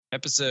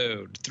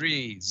Episode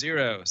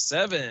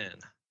 307.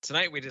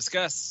 Tonight we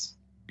discuss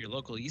your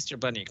local Easter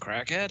Bunny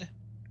crackhead.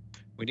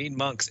 We need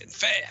monks and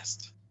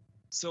fast.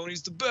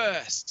 Sony's the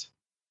best.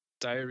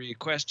 Diarrhea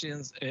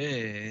questions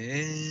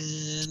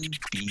and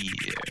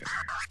beer.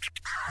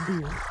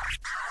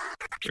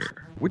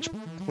 Which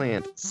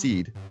plant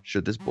seed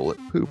should this bullet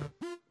poop?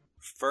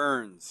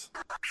 Ferns.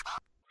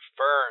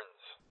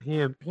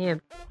 Pam.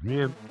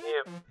 The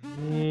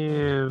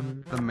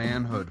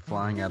manhood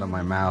flying out of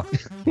my mouth.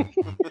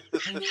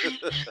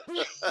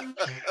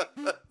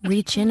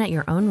 Reach in at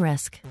your own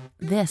risk.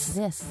 This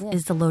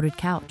is the Loaded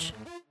Couch.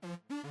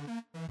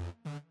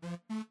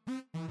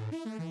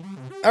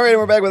 All right,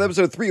 we're back with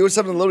episode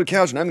 307 of the Loaded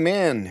Couch, and I'm the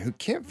man who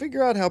can't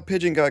figure out how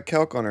Pigeon got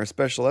calc on our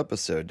special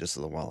episode just a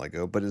little while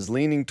ago, but is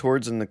leaning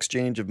towards an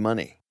exchange of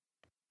money.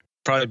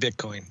 Probably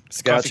Bitcoin.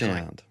 Scotch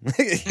Hound.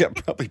 Yeah,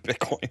 probably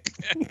Bitcoin.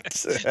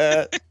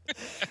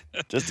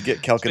 Just to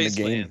get calc in the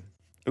game.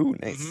 Ooh,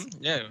 nice.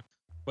 Mm-hmm. Yeah.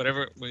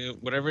 Whatever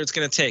it's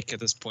going to take at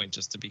this point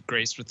just to be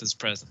graced with his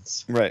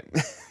presence. Right.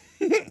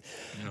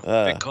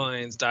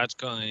 Bitcoins,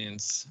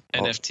 Dogecoins,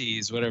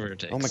 NFTs, whatever it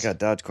takes. Oh my God,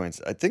 Dogecoins.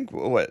 I think,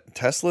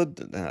 Tesla?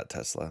 Not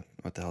Tesla.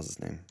 What the hell's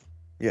his name?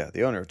 Yeah,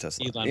 the owner of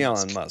Tesla.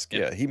 Elon Musk.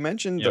 Yep. Yeah, he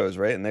mentioned those,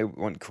 right? And they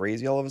went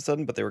crazy all of a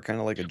sudden, but they were kind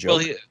of like a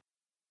joke.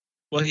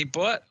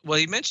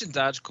 He mentioned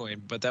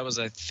Dogecoin, but that was,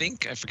 I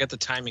forget the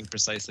timing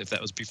precisely, if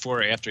that was before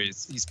or after he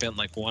spent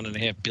like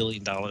 $1.5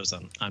 billion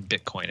on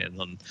Bitcoin, and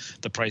then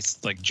the price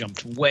like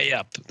jumped way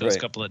up those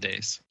couple of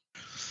days.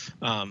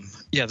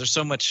 There's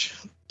so much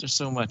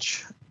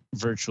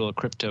virtual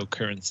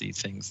cryptocurrency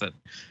things that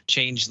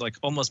change like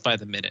almost by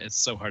the minute. It's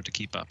so hard to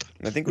keep up.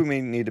 I think we may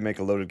need to make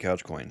a Loaded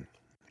Couch coin.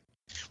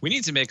 We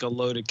need to make a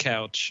Loaded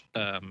Couch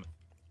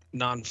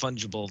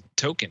non-fungible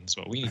token is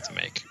what we need to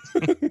make.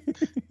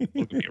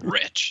 We're gonna be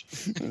rich.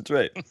 That's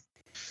right.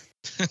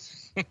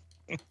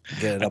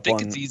 Get it up on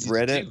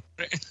Reddit.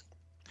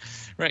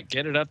 Right,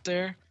 get it up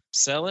there,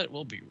 sell it,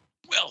 we'll be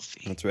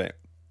wealthy. That's right.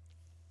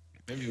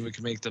 Maybe we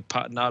can make the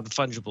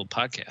non-fungible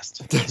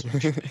podcast.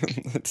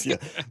 Yeah,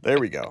 there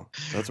we go.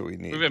 That's what we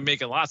need. We've been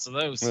making lots of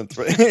those. That's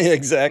right.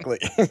 Exactly.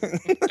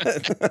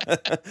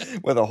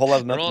 With a whole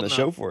lot of nothing to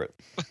show for it.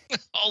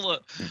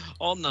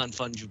 all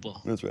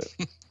non-fungible. That's right.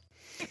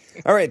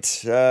 All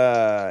right,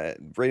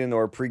 right into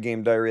our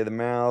pregame diarrhea of the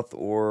mouth,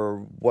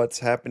 or what's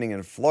happening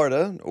in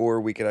Florida,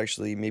 or we could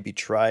actually maybe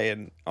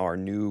try our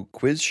new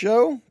quiz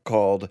show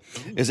called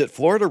Is it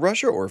Florida,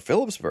 Russia, or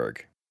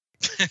Phillipsburg?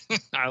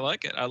 I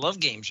like it. I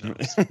love game shows.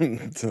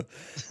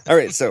 All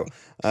right, so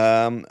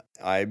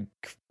I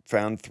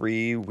found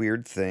 3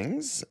 weird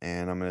things,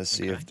 and I'm going to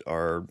see if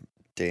our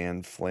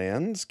Dan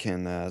Flans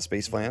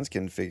Space Flans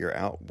can figure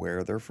out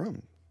where they're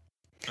from.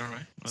 All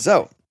right.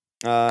 So,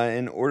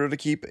 in order to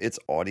keep its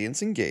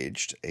audience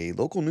engaged, a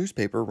local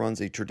newspaper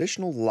runs a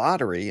traditional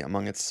lottery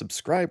among its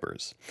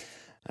subscribers.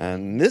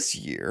 And this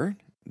year,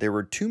 there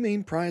were 2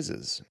 main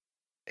prizes.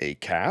 A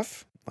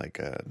calf, like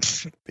a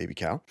baby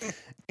cow,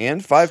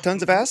 and 5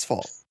 tons of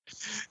asphalt.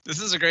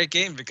 This is a great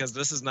game because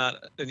this is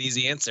not an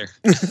easy answer.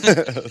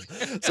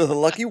 So the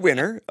lucky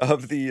winner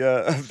of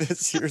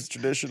this year's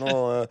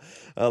traditional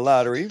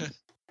lottery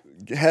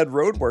had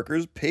road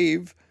workers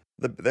pave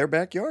their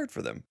backyard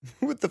for them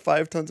with the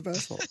 5 tons of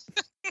asphalt.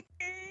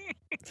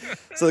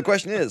 So the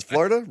question is,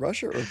 Florida,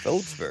 Russia, or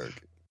Phillipsburg?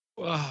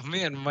 Oh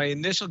man, my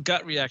initial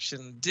gut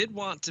reaction did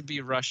want to be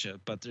Russia,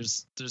 but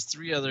there's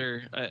 3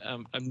 other.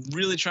 I'm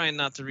really trying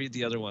not to read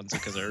the other ones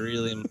because I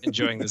really am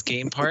enjoying this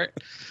game part.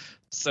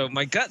 So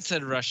my gut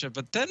said Russia,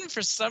 but then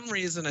for some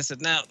reason I said,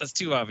 no, that's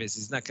too obvious.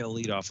 He's not going to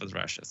lead off with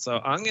Russia. So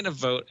I'm going to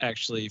vote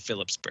actually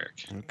Phillipsburg.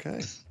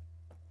 Okay.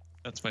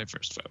 That's my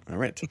first vote. All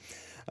right.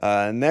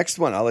 Next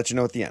one, I'll let you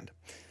know at the end.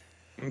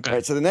 Okay. All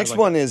right, so the next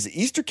one is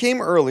Easter came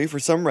early for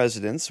some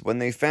residents when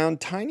they found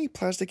tiny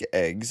plastic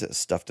eggs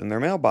stuffed in their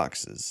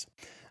mailboxes.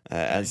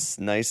 As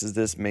nice as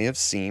this may have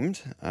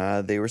seemed,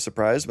 they were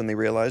surprised when they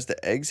realized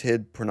the eggs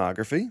hid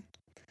pornography,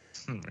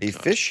 a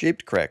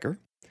fish-shaped cracker,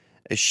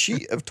 a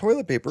sheet of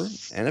toilet paper,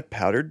 and a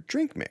powdered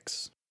drink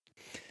mix.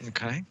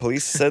 Okay.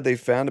 Police said they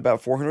found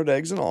about 400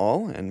 eggs in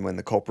all, and when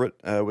the culprit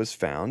was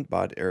found,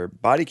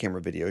 body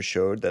camera video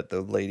showed that the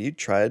lady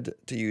tried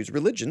to use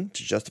religion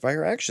to justify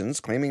her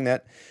actions, claiming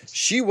that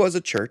she was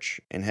a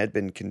church and had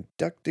been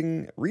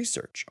conducting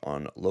research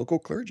on local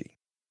clergy.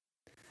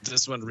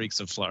 This one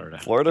reeks of Florida.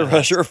 Florida,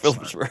 Russia, or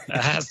Phillipsburg?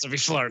 That has to be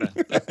Florida.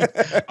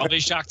 I'll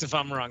be shocked if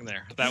I'm wrong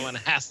there. That one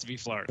has to be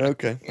Florida.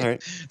 Okay, all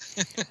right.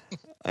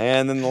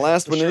 And then the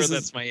last one is...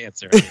 that's my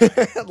answer.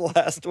 The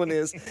last one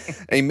is,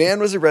 a man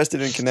was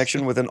arrested in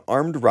connection with an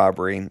armed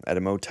robbery at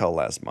a motel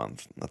last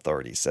month,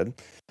 authorities said.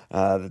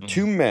 The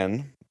 2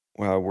 men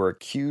were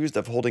accused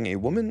of holding a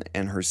woman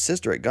and her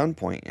sister at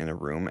gunpoint in a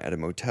room at a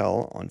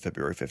motel on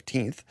February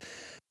 15th.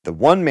 The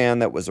 1 man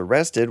that was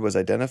arrested was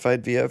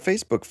identified via a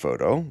Facebook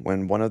photo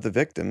when one of the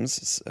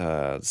victims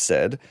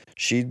said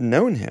she'd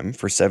known him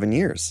for 7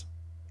 years.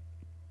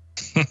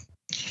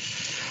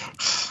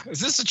 Is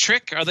this a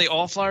trick? Are they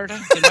all Florida?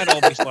 They might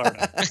all be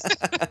Florida.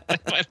 They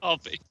might all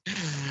be.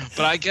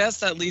 But I guess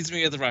that leads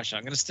me with Russia.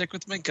 I'm going to stick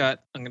with my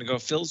gut. I'm going to go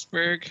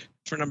Phillipsburg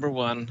for number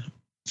 1,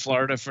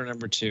 Florida for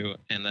number 2,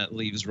 and that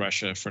leaves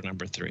Russia for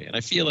number 3. And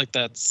I feel like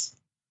that's.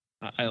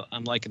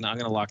 I'm liking that. I'm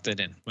going to lock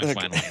that in. My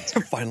final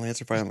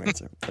answer. Final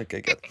answer.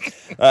 Okay, good.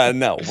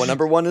 No,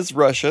 number 1 is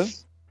Russia.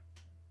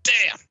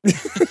 Damn.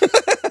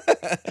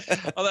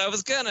 Although I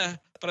was gonna,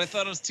 but I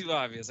thought it was too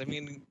obvious. I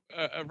mean,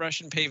 a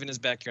Russian paving his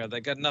backyard. They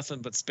got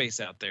nothing but space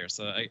out there,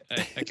 so I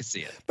could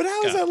see it. But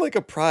how is that like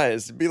a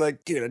prize? To be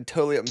like, dude, I'm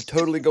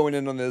totally going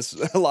in on this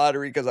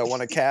lottery because I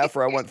want a calf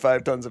or I want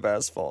 5 tons of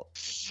asphalt.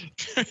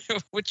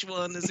 Which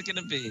one is it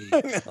gonna be?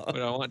 I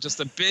Do I want just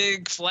a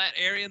big flat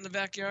area in the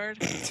backyard,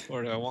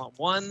 or do I want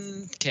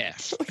one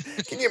calf?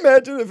 Can you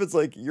imagine if it's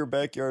like your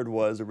backyard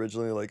was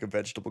originally like a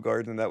vegetable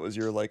garden and that was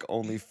your like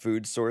only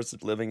food source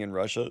living in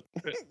Russia?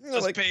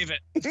 Just like, pave it.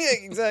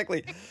 Yeah,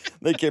 exactly.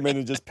 They came in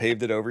and just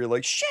paved it over. You're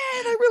like, shit,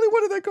 I really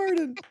wanted that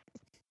garden.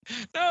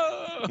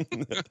 No.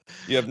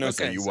 You have no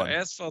say. Okay, You so won.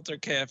 asphalt or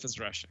calf is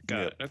Russia.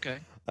 Got it. Okay.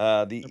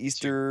 The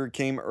Easter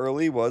came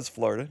early was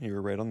Florida. You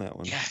were right on that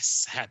one.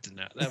 Yes, had to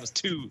know. That was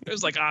too. It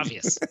was like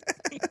obvious.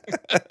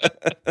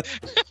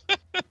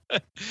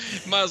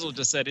 Might as well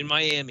just said in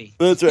Miami.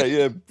 That's right.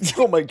 Yeah.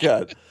 Oh my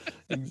God.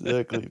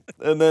 Exactly.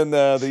 And then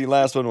the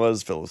last one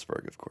was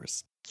Phillipsburg, of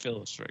course.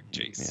 Phillipsburg,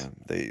 jeez. Yeah.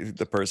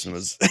 The person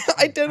was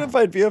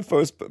identified via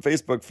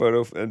Facebook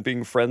photo and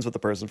being friends with the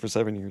person for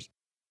 7 years.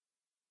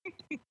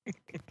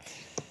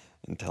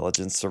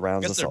 Intelligence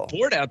surrounds I guess us they're all.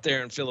 bored out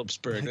there in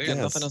Phillipsburg. They got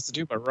nothing else to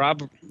do but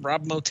rob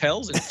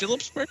motels in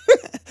Phillipsburg.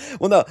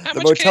 Well, no, How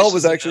the much motel cash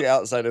was is it actually now?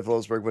 outside of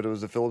Phillipsburg, but it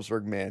was a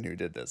Phillipsburg man who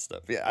did this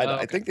stuff. Yeah, I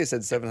Okay. think they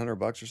said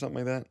 $700 or something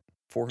like that.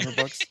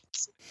 $400.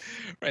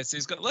 Right, so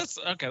he's got. Let's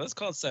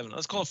call it 7.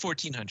 Let's call it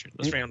 1,400.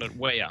 Let's round it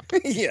way up.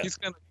 Yeah. He's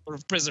going to go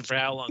to prison for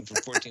how long for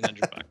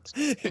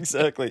 $1,400?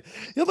 Exactly.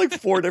 He had like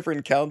 4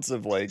 different counts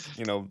of like,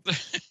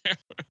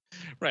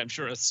 Right, I'm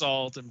sure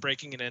assault and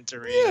breaking and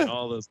entering Yeah. and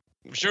all those.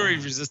 I'm sure he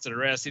resisted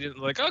arrest. He didn't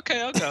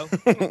okay, I'll go.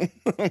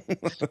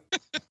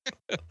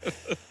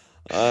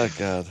 Oh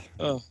God.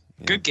 Oh,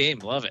 good game.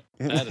 Love it.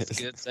 That is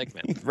a good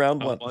segment.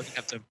 Round 1. Well, I'm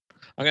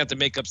gonna have to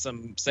make up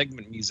some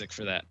segment music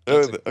for that.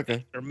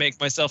 Okay. Or make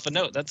myself a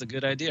note. That's a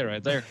good idea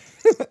right there.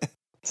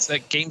 It's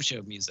like game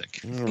show music.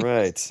 All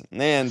right.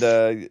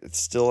 And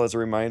still as a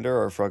reminder,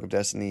 our Frog of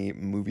Destiny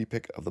movie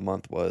pick of the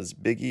month was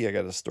Biggie, I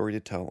Got a Story to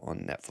Tell on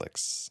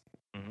Netflix.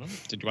 Mm-hmm.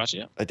 Did you watch it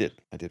yet? I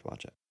did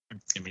watch it.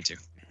 Yeah, me too.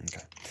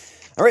 Okay.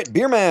 All right,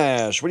 Beer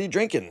Mash. What are you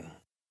drinking?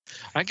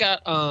 I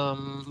got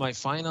my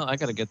final.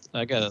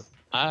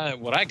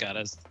 What I got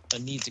is a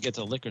need to get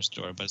to the liquor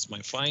store, but it's my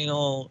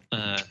final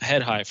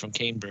head high from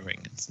Cane Brewing.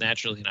 It's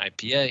naturally an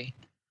IPA.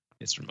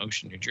 It's from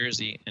Ocean, New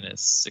Jersey, and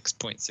it's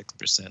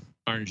 6.6%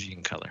 orangey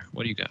in color.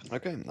 What do you got?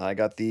 Okay, I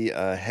got the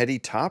Heady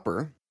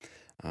Topper.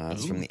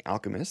 It's from Ooh. The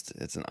Alchemist.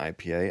 It's an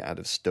IPA out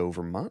of Stowe,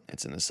 Vermont.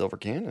 It's in a silver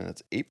can, and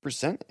it's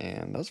 8%.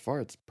 And thus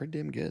far, it's pretty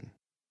damn good.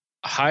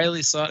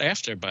 Highly sought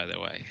after, by the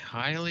way.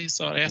 Highly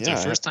sought after.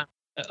 Yeah.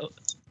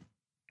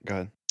 Go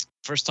ahead.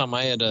 First time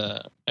I had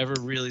ever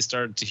really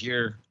started to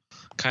hear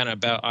kind of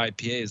about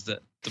IPAs, that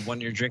the one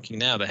you're drinking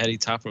now, the Heady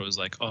Topper, was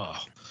like,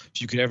 oh,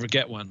 if you could ever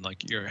get one,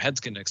 like your head's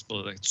gonna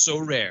explode. Like, it's so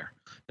rare.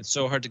 It's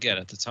so hard to get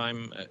at the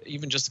time.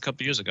 Even just a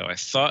couple years ago, I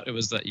thought it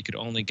was that you could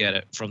only get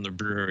it from the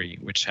brewery,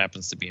 which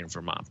happens to be in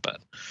Vermont,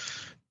 but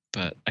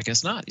I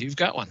guess not. You've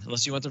got one,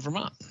 unless you went to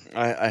Vermont.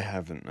 I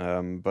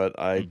haven't, but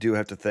I do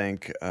have to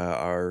thank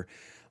our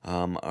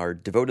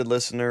devoted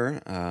listener,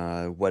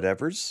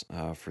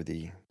 Whatevers, for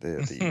the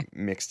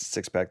mixed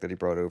 6-pack that he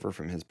brought over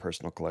from his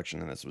personal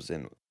collection, and this was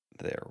in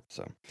there.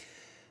 So,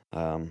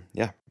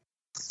 yeah.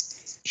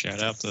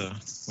 Shout out to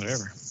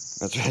whatever.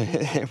 That's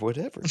right.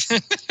 Whatever.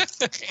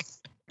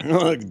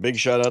 Big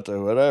shout out to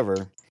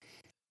whatever.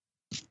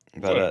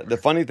 But the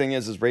funny thing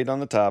is right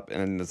on the top,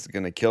 and it's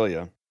going to kill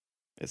you.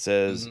 It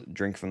says,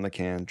 drink from the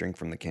can, drink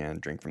from the can,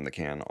 drink from the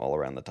can, all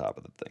around the top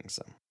of the thing.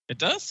 So It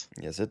does?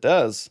 yes, it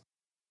does.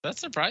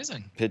 That's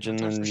surprising. Pigeon I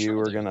thought and for you sure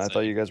were they going to, would I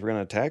thought say, you guys were going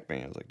to attack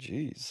me. I was like,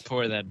 geez.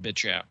 pour that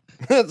bitch out.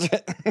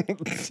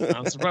 That's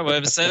I'm surprised. Well,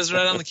 if it says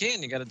right on the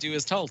can, you got to do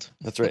as told.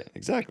 That's right.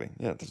 Exactly.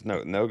 Yeah. There's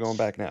no going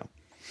back now.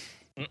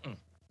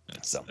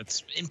 So.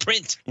 It's in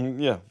print.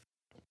 Yeah.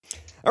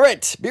 All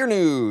right. Beer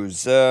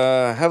news.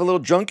 Have a little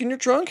junk in your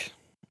trunk?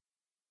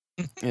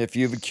 If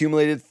you've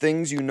accumulated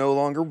things you no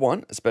longer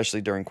want,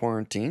 especially during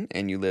quarantine,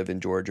 and you live in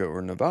Georgia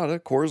or Nevada,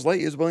 Coors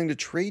Light is willing to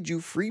trade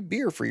you free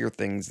beer for your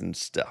things and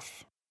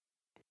stuff.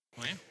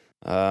 Oh,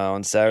 yeah.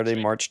 On Saturday,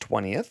 Sweet. March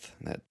 20th,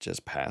 that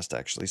just passed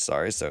actually,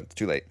 sorry, so it's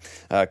too late.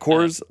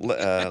 Coors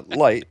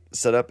Light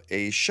set up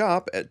a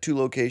shop at 2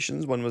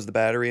 locations. One was the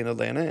Battery in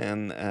Atlanta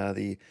and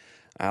the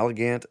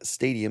Alleghant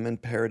Stadium in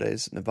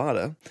Paradise,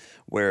 Nevada,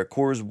 where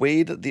Coors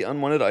weighed the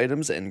unwanted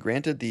items and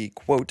granted the,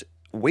 quote,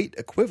 weight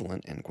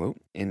equivalent, end quote,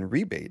 in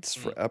rebates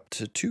for up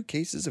to 2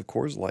 cases of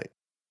Coors Light.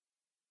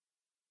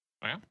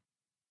 Wow.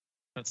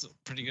 That's a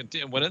pretty good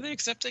deal. What are they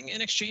accepting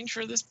in exchange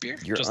for this beer?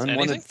 Your Just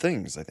unwanted anything?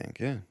 things, I think,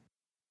 yeah.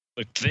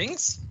 Like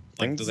things?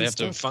 Like, Things do they and have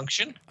to stuff.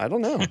 function? I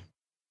don't know.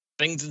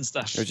 Things and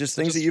stuff. There's just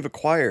things that you've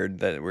acquired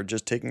that were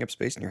just taking up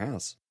space in your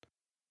house.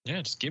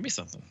 Yeah, just give me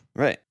something.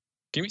 Right.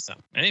 Give me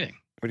something. Anything.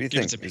 What do you Give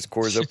it think? to me. Is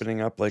Coors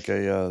opening up like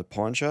a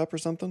pawn shop or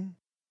something?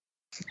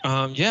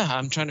 Yeah,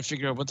 I'm trying to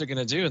figure out what they're going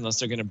to do unless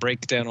they're going to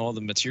break down all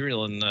the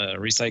material and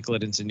recycle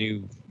it into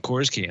new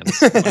Coors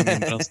cans. I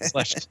mean, what else is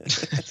left?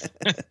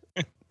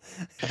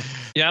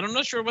 Yeah, I'm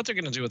not sure what they're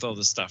going to do with all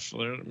this stuff.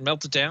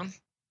 Melt it down?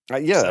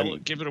 Yeah. Sell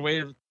it, give it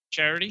away to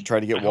charity? Try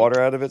to get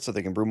water out of it so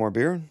they can brew more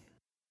beer?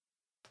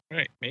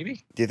 Right,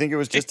 maybe. Do you think it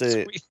was just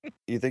Sweet.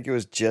 you think it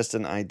was just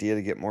an idea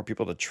to get more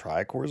people to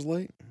try Coors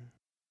Light?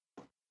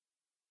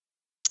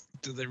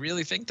 Do they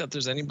really think that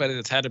there's anybody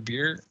that's had a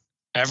beer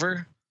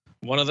ever?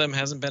 One of them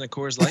hasn't been a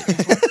Coors Light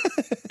before?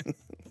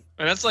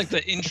 And that's like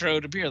the intro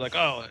to beer. Like,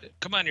 oh,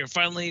 come on, you're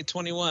finally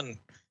 21.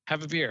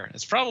 Have a beer.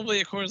 It's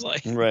probably a Coors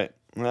Light. Right.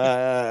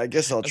 I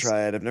guess I'll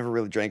try it. I've never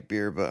really drank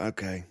beer, but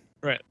okay.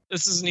 Right.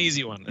 This is an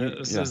easy one.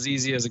 This is as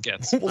easy as it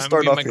gets. We'll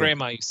start off my here.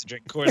 grandma used to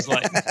drink Coors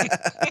Light.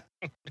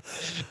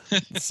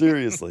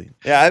 Seriously.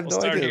 Yeah, I have We'll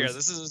no start idea. here.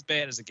 This is as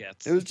bad as it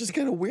gets. It was just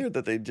kind of weird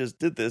that they just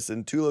did this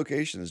in 2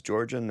 locations,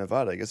 Georgia and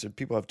Nevada. I guess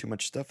people have too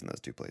much stuff in those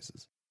 2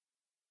 places.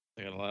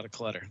 They got a lot of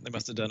clutter. They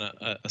must have done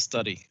a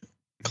study.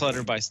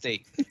 Clutter by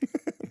state.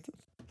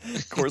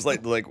 Coors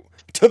Light, like,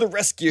 to the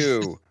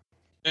rescue.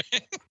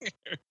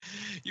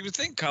 You would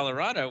think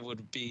Colorado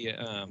would be,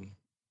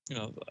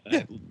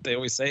 they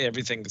always say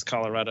everything is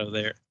Colorado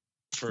there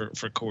for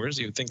Coors.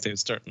 You would think they would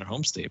start in their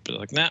home state, but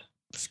like, nah.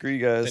 Screw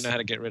you guys. They know how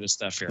to get rid of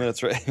stuff here.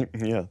 That's right.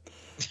 Yeah.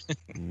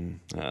 I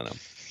don't know. All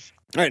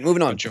right,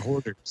 moving on. Bunch of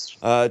hoarders.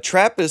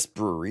 Trappist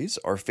breweries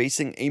are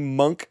facing a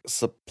monk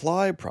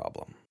supply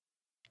problem.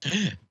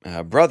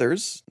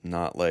 Brothers,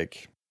 not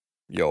like,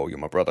 yo, you're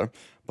my brother,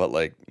 but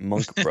like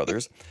monk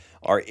brothers,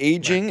 are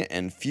aging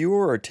and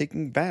fewer are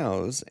taking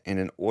vows. And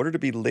in order to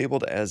be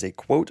labeled as a,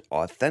 quote,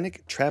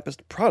 authentic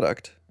Trappist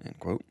product, end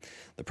quote,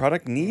 the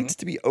product needs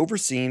to be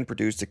overseen,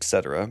 produced,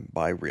 etc.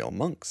 by real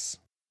monks.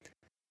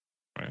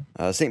 Right.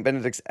 St.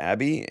 Benedict's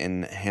Abbey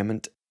in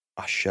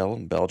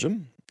Hamont-Achel,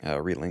 Belgium,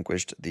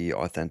 relinquished the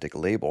authentic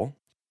label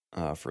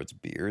for its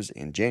beers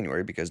in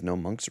January because no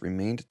monks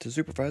remained to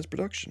supervise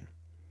production.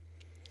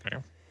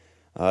 Yeah.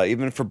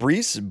 Even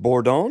Fabrice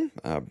Bourdon,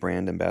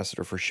 brand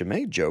ambassador for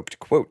Chimay, joked,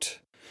 quote,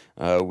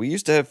 we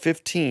used to have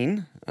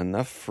 15,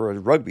 enough for a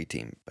rugby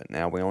team, but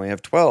now we only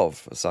have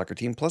 12, a soccer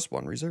team plus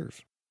 1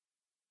 reserve.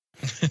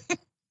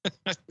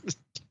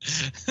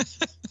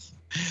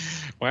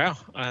 Wow,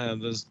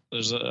 there's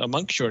a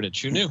monk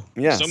shortage. Who knew?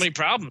 Yes. So many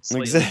problems.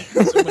 Lately.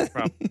 Exactly. So many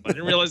problems. I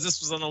didn't realize this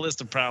was on the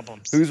list of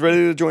problems. Who's ready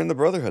to join the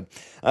Brotherhood?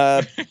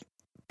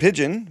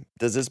 Pigeon,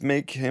 does this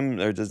make you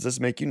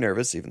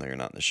nervous? Even though you're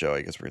not in the show,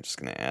 I guess we're just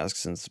going to ask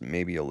since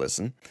maybe you'll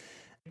listen.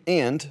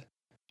 And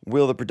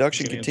will the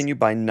production continue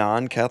by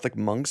non-Catholic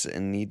monks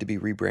and need to be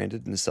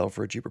rebranded and sell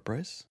for a cheaper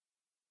price?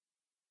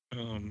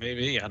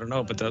 Maybe, I don't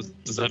know, but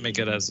does that make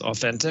it as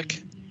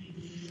authentic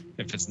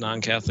if it's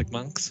non-Catholic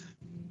monks?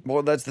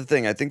 Well, that's the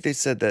thing. I think they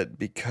said that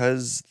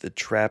because the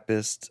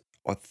Trappist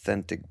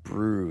authentic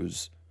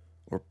brews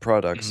or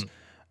products,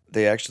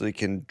 they actually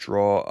can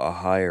draw a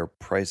higher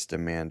price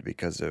demand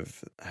because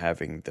of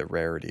having the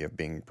rarity of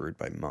being brewed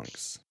by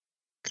monks.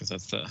 Because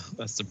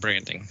that's the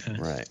branding.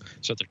 Right.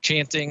 So they're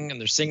chanting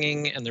and they're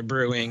singing and they're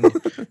brewing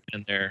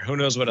and they're who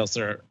knows what else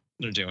they're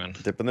doing.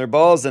 Dipping their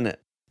balls in it.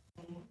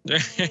 They're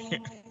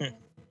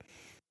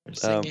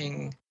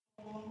singing.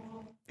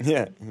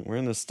 Yeah, we're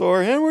in the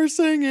store and we're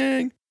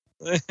singing.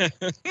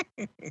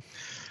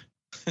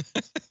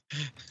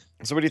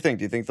 So what do you think?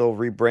 Do you think they'll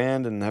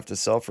rebrand and have to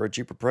sell for a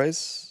cheaper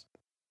price?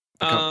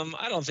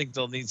 I don't think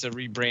they'll need to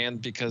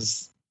rebrand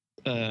because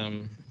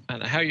and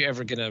how are you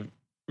ever going to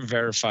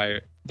verify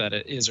that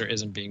it is or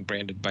isn't being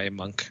branded by a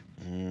monk?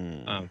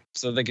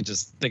 So they could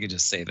just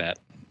say that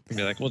and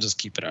be like, we'll just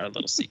keep it our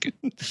little secret.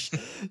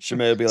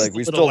 Chimay will be like,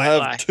 we Little still white have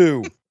lie.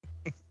 2.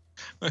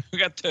 We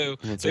got 2.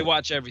 That's They it.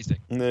 watch everything.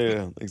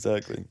 Yeah,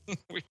 exactly.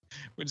 we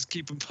just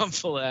keep them pumped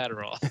full of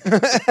Adderall.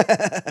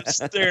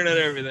 Just staring at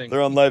everything.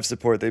 They're on life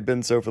support. They've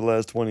been so for the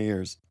last 20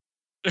 years.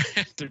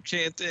 They're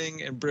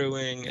chanting and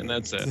brewing, and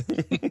that's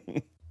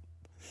it.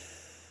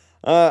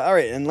 All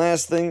right, and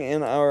last thing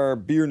in our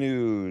beer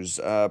news,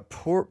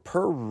 per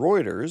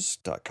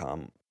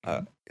Reuters.com,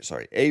 a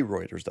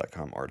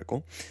Reuters.com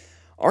article,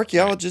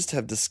 archaeologists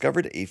have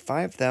discovered a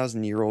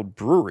 5,000-year-old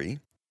brewery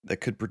that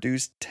could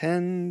produce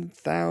thousands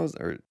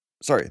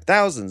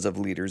of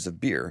liters of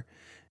beer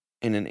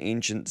in an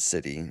ancient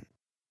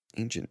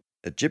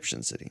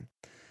Egyptian city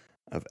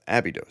of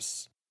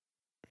Abydos.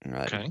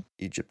 Okay.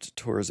 Egypt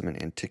Tourism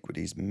and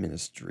Antiquities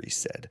Ministry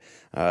said.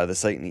 The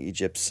site in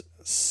Egypt's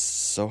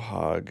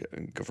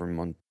Sohag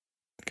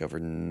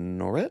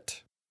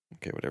Governorate,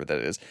 okay, whatever that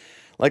is,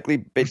 likely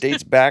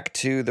dates back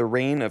to the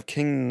reign of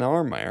King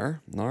Narmer,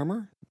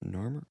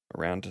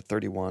 around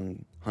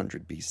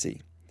 3100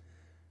 BC.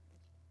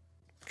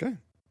 Okay.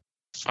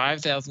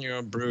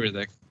 5,000-year-old brewery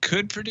that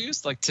could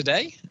produce like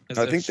today.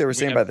 I think they were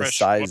saying by the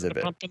size of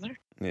it. In there?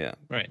 Yeah.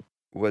 Right.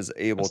 Was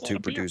able That's a lot to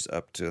of beer. produce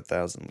up to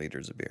 1,000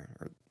 liters of beer.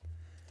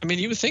 I mean,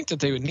 you would think that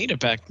they would need it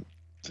back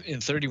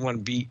in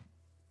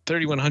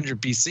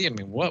 3100 BC. I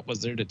mean, what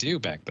was there to do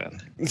back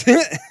then?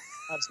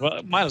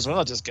 Might as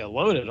well just get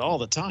loaded all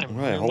the time.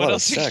 Right, a whole lot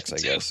of sex, I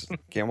guess.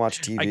 Can't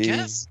watch TV. I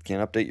guess.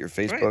 Can't update your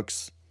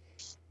Facebooks.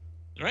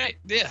 Right.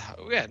 Yeah.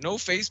 No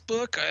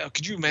Facebook.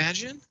 Could you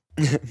imagine?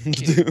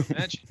 Can't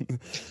imagine.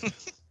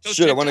 No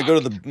Shit, I want to go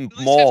to the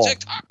mall.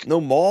 No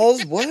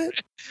malls? What?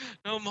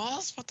 No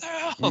malls? What the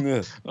hell?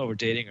 Yeah. Oh, we're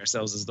dating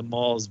ourselves as the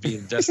malls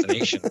being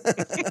destination.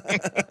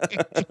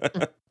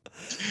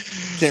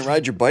 Can't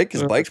ride your bike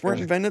because bikes weren't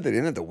invented? They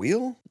didn't have the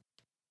wheel?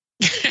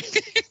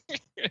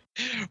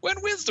 When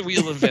was the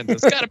wheel invented?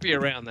 It's got to be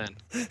around then.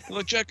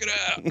 Look, check it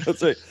out.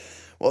 That's right.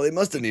 Well, they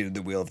must have needed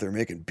the wheel if they're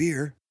making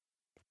beer.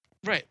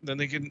 Right. Then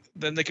they can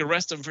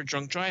arrest them for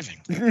drunk driving.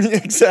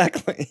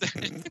 Exactly.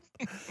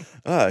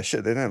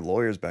 Shit, they didn't have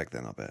lawyers back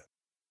then, I'll bet.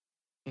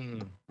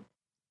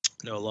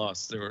 No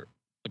loss. They were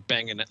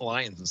banging at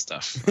lions and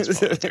stuff.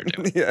 That's what they're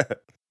doing. Yeah.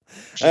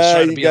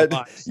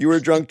 You were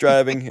drunk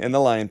driving in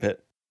the lion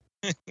pit.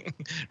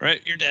 Right,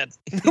 you're dead.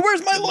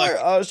 Where's my lawyer?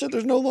 Oh shit,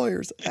 there's no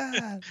lawyers.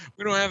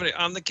 We don't have any.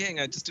 I'm the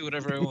king. I just do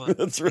whatever I want.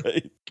 That's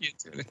right.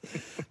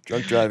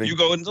 Drunk driving. You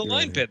go into the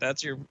lion pit.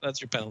 That's your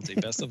penalty.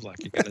 Best of luck.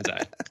 You're gonna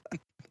die.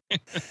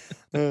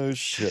 Oh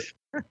shit.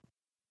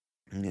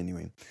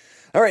 Anyway,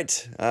 all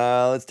right.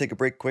 Let's take a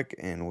break quick,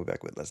 and we'll be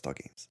back with Let's Talk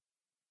Games.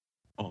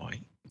 Oi.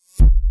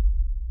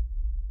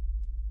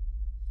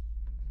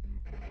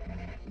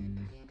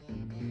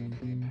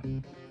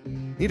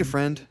 Need a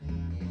friend?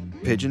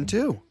 Pigeon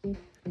too.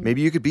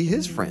 Maybe you could be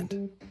his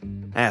friend.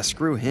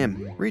 Screw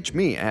him. Reach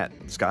me at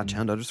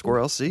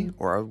scotchhound_LC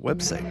or our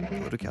website,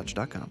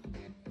 loadedcouch.com.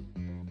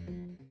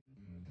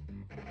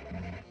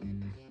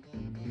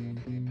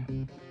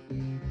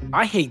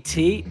 I hate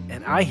tea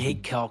and I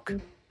hate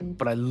kelk,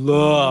 but I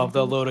love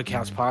the Loaded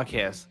Couch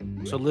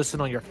podcast. So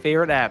listen on your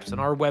favorite apps and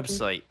our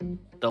website,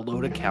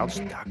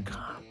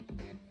 theloadedcouch.com.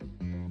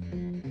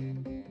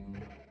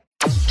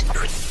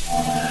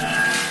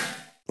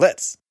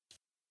 Let's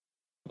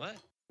What?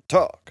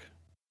 talk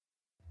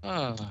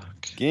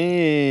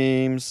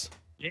Games.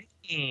 All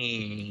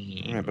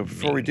right, but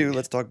before we do,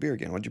 let's talk beer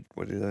again. What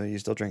are you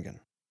still drinking?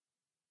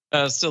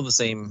 Still the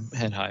same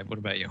head high. What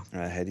about you?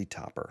 Heady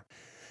Topper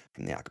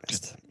from The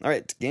Alchemist. All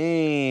right,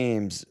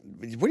 games.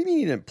 What do you mean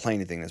you didn't play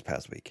anything this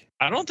past week?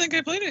 I don't think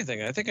I played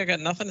anything. I think I got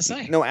nothing to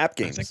say. No app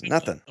games,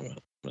 nothing.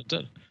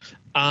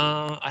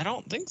 I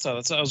don't think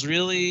so. I was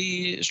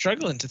really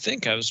struggling to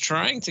think. I was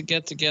trying to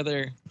get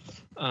together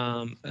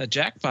a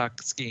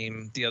Jackbox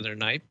game the other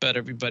night, but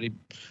everybody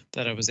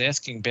that I was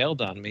asking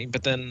bailed on me.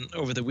 But then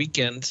over the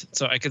weekend,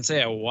 so I can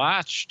say I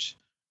watched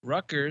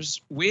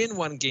Rutgers win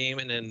one game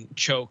and then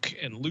choke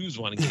and lose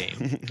one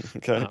game.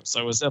 Okay. So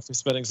I was definitely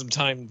spending some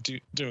time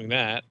doing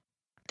that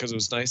because it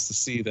was nice to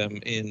see them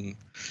in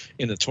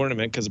the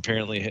tournament because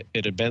apparently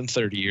it had been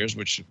 30 years,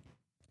 which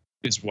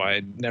is why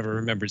I never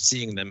remembered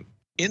seeing them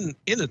in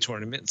the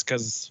tournament. It's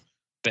because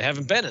they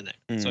haven't been in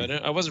it. So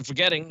I wasn't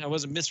forgetting. I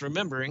wasn't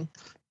misremembering.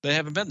 They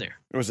haven't been there.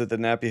 Was it the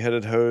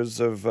nappy-headed hose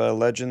of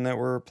Legend that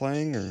were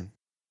playing, or?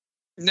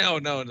 No,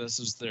 this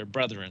was their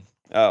brethren.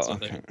 Oh, so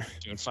okay. They're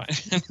doing fine.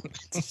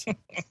 Wasn't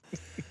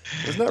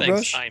that Thanks,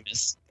 Rush?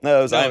 Imus. No,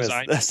 it was No, it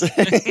Imus. was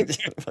That's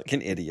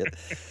fucking idiot.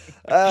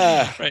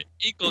 Right,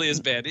 equally as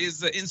bad. He's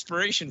the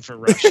inspiration for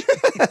Rush. It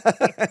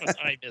was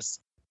Imus.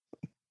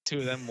 Two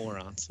of them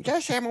morons.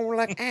 Guess I'm more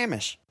like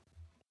Amish.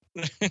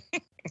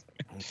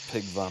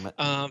 Pig vomit.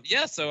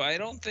 Yeah, so I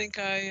don't think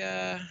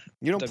I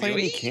You don't play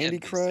any WWE Candy at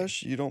least.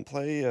 Crush? You don't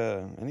play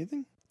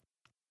anything?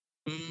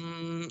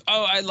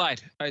 Oh, I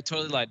lied. I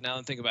totally lied. Now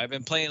I'm thinking about it. I've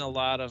been playing a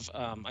lot of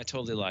I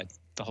totally lied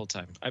the whole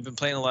time. I've been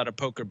playing a lot of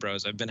Poker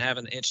Bros. I've been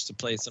having an itch to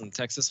play some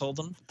Texas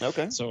Hold'em.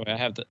 Okay. So I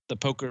have the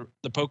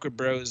Poker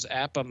Bros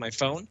app on my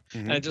phone,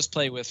 and I just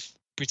play with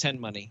pretend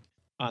money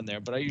on there.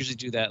 But I usually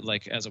do that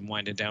like as I'm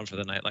winding down for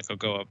the night. Like I'll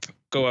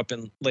go up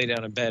and lay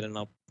down in bed, and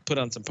I'll put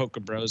on some Poker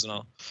Bros, and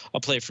I'll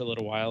play for a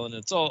little while, and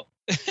it's all.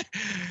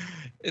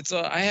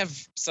 I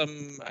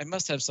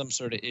must have some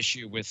sort of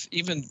issue with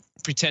even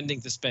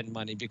pretending to spend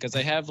money because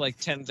I have like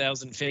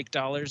 10,000 fake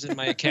dollars in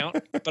my account,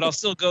 but I'll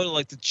still go to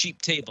like the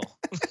cheap table.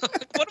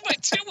 What am I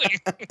doing?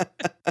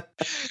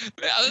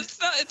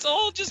 It's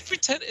all just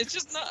pretend. It's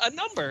just not a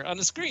number on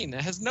the screen.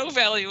 It has no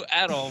value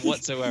at all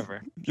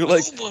whatsoever. You're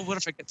like, oh boy, what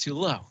if I get too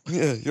low?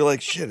 Yeah, you're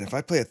like, shit, if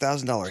I play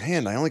 $1,000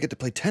 hand, I only get to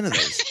play 10 of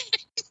those.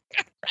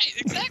 Right,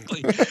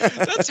 exactly.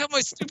 That's how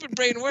my stupid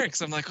brain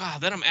works. I'm like,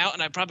 then I'm out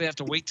and I probably have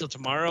to wait till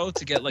tomorrow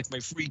to get like my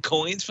free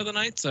coins for the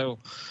night. So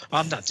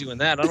I'm not doing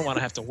that. I don't want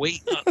to have to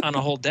wait on a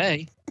whole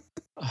day.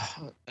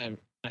 I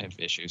have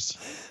issues.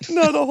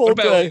 Not a whole What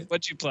about day. you?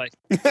 What'd you play?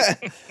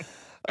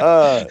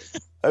 I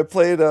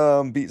played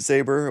Beat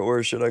Saber,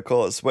 or should I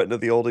call it Sweating to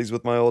the Oldies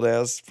with my old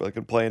ass,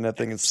 fucking playing that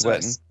thing and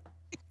sweating. Nice.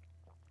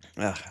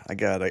 I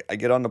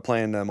get on to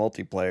playing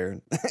multiplayer,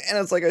 and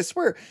it's like, I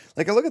swear,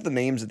 like I look at the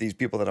names of these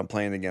people that I'm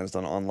playing against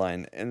on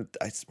online, and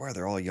I swear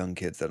they're all young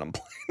kids that I'm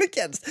playing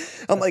against.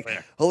 I'm like,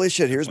 holy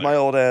shit, here's my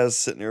old ass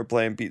sitting here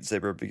playing Beat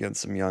Saber up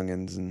against some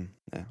youngins, and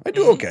I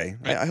do okay.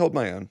 Right. I hold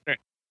my own. Right.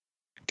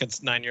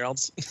 Against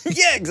 9-year-olds.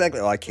 Yeah, exactly.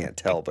 Well, I can't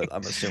tell, but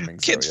I'm assuming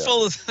Kids so.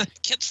 full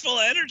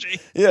of energy.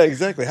 Yeah,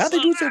 exactly. How'd they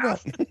do so well?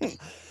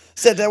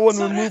 Said that one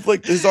would move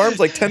like his arms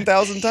like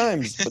 10,000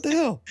 times. What the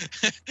hell?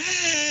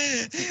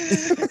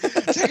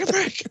 Take a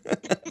break.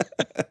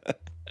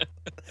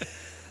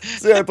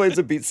 So yeah, I played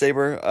some Beat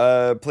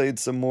Saber. Played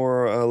some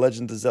more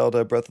Legend of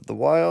Zelda: Breath of the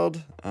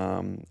Wild.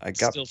 I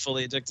got Still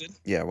fully addicted.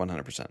 Yeah,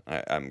 100%.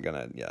 I'm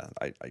gonna. Yeah,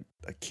 I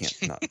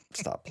can't not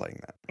stop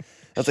playing that.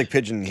 That's like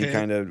Pigeon. He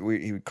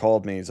he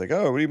called me. He's like,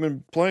 "Oh, what have you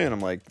been playing?"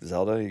 I'm like,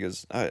 "Zelda." He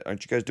goes,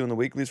 "Aren't you guys doing the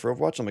weeklies for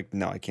Overwatch?" I'm like,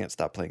 "No, I can't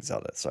stop playing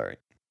Zelda. Sorry."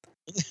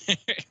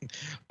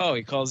 Oh,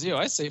 he calls you.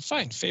 I say,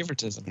 fine.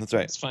 Favoritism. That's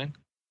right. It's fine.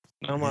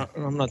 I'm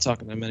not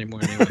talking to him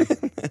anymore anyway.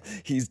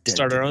 He's dead.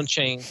 Start our own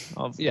chain.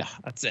 Yeah,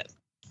 that's it.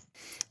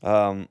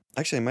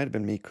 Actually, it might have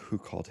been me who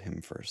called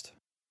him first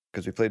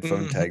because we played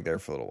phone tag there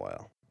for a little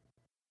while.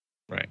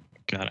 Right.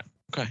 Got it.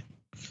 Okay.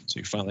 So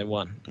you finally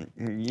won.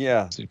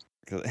 Yeah.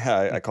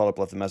 I called up,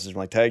 left a message. I'm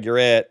like, Tag, you're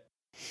it.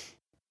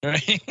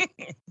 Right.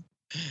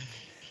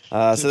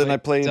 So then I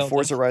played Zelda.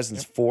 Forza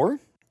Horizons 4.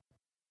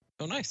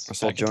 Oh, nice. I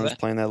saw Jonas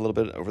playing that a little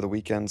bit over the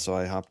weekend, so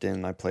I hopped in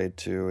and I played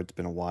too. It's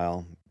been a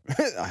while.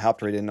 I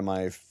hopped right into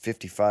my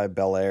 55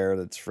 Bel Air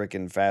that's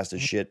freaking fast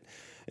as shit.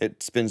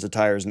 It spins the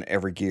tires in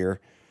every gear.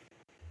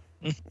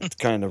 It's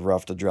kind of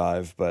rough to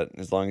drive, but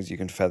as long as you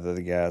can feather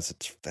the gas,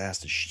 it's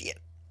fast as shit.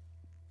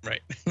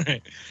 Right.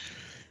 Right.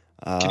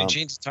 Can you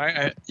change the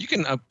tire? You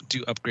can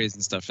do upgrades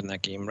and stuff in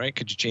that game, right?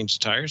 Could you change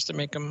the tires to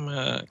make them?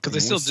 Because they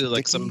still do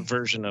like some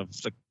version of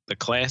the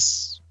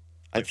class.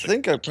 I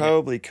think I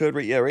probably could.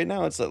 Yeah, right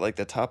now it's at like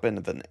the top end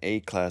of an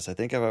A class. I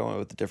think if I went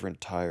with a different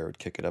tire, it would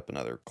kick it up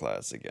another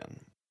class again.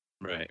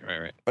 Right.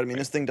 But I mean,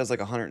 this thing does like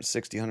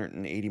 160,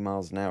 180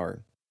 miles an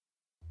hour.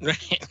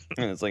 Right.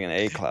 And it's like an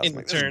A class. In I'm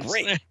like, turns. this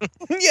is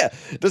great. Yeah,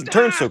 it doesn't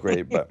turn so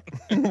great, but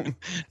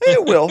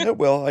it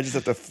will. I just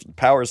have to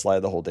power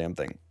slide the whole damn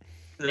thing.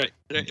 Right.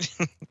 Just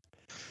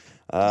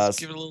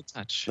give it a little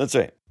touch. That's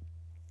right.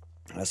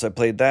 So I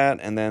played that,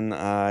 and then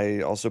I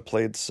also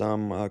played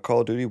some Call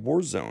of Duty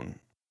Warzone.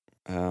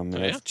 And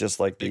it's just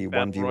like the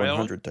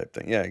 1v100 type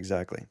thing. Yeah,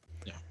 exactly.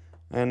 Yeah.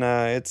 And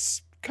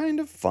it's kind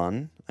of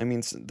fun. I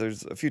mean,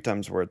 there's a few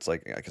times where it's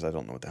like, because I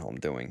don't know what the hell I'm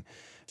doing.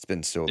 It's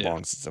been so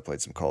long since I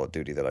played some Call of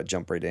Duty that I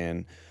jump right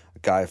in. A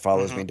guy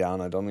follows me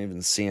down. I don't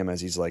even see him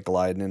as he's like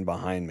gliding in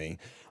behind me.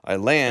 I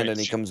land and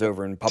he comes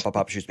over and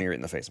pop, shoots me right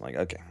in the face. I'm like,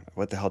 okay,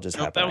 what the hell just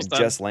happened? I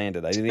just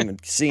landed. I didn't even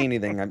see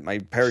anything. My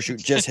parachute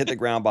just hit the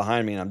ground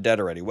behind me and I'm dead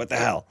already. What the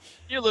hell?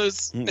 You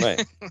lose.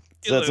 Right.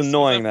 So that's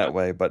annoying that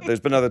way. But there's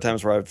been other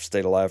times where I've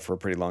stayed alive for a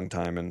pretty long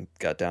time and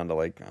got down to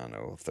like, I don't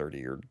know,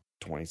 30 or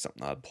 20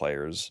 something odd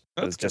players.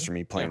 But it's just for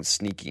me playing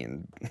sneaky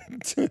and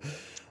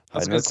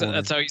that's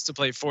how I used to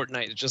play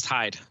Fortnite. Just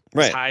hide.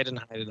 Right. Just hide and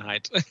hide and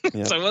hide.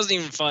 Yeah. So it wasn't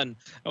even fun.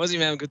 I wasn't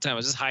even having a good time. I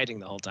was just hiding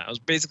the whole time. I was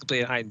basically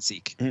playing hide and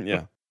seek.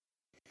 Yeah.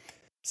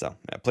 So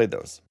I played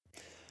those.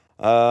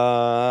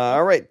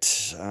 All right.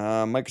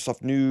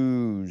 Microsoft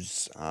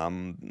news.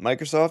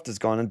 Microsoft has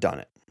gone and done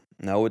it.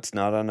 No, it's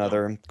not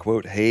another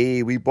quote,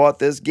 hey, we bought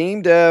this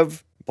game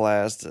dev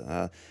blast.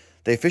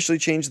 They officially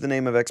changed the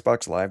name of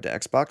Xbox Live to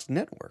Xbox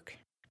Network.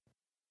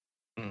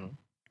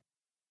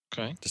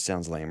 Okay. Just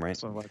sounds lame, right?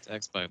 So what's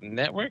Xbox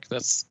Network?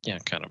 That's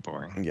kind of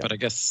boring. Yeah. But I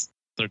guess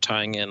they're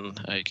tying in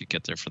how you could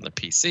get there from the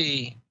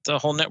PC. It's a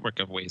whole network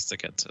of ways to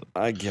get to.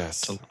 I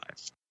guess. To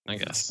Live. I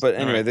guess. But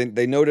anyway,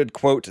 they noted,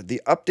 quote, the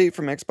update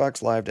from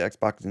Xbox Live to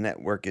Xbox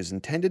Network is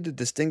intended to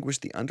distinguish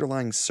the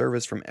underlying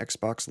service from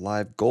Xbox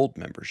Live Gold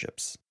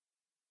memberships.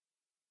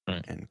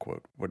 Right. End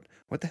quote.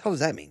 What the hell does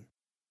that mean?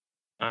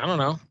 I don't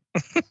know.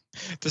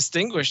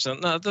 Distinguish them.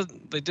 No,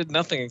 they did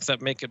nothing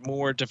except make it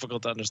more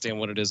difficult to understand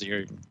what it is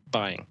you're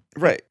buying.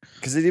 Right.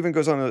 Because it even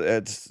goes on,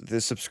 the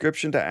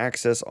subscription to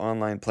access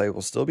online play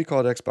will still be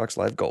called Xbox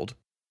Live Gold.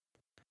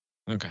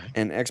 Okay.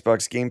 And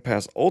Xbox Game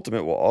Pass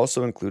Ultimate will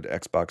also include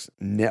Xbox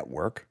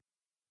Network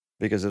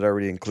because it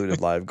already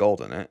included Live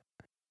Gold in it,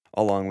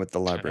 along with the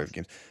library of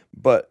games.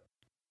 But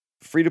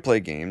free-to-play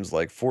games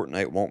like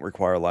Fortnite won't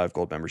require Live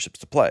Gold memberships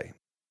to play.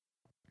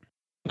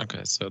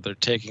 Okay, so they're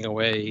taking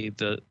away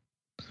the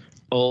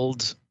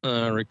old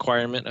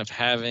requirement of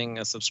having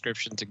a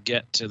subscription to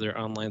get to their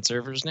online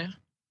servers now?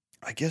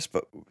 I guess,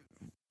 but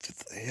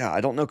yeah, I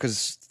don't know,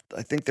 because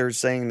I think they're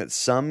saying that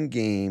some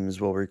games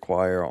will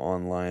require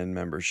online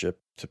membership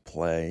to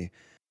play,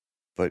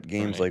 but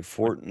games like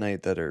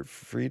Fortnite that are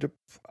free to,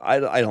 I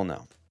don't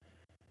know.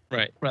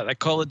 Right. Like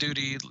Call of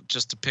Duty,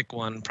 just to pick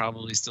one,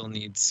 probably still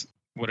needs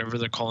whatever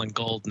they're calling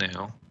gold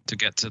now to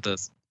get to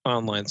the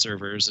online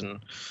servers and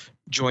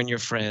join your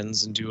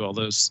friends and do all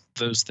those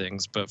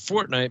things. But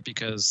Fortnite,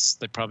 because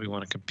they probably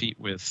want to compete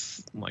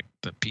with like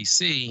the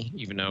PC,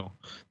 even though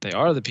they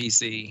are the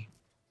PC.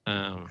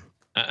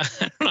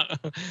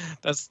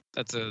 That's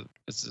a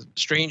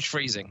strange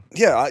phrasing.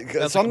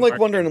 Yeah, so I'm like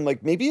wondering, I'm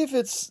like, maybe if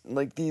it's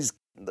like these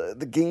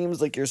the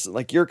games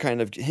like you're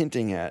kind of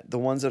hinting at, the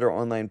ones that are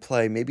online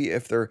play, maybe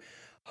if they're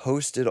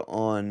hosted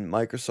on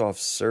Microsoft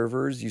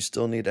servers, you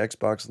still need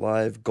Xbox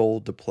Live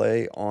Gold to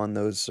play on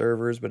those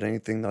servers, but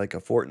anything like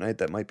a Fortnite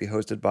that might be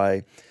hosted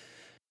by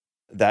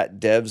that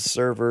dev's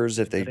servers,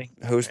 if they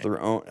host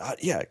their own,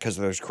 because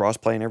there's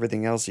crossplay and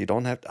everything else, you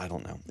don't have to, I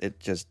don't know. It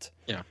just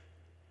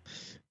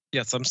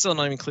Yes, I'm still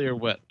not even clear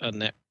what a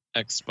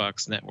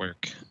Xbox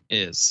network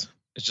is.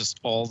 It's just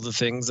all the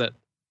things that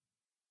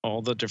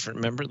all the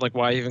different members. Like,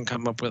 why even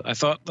come up with? I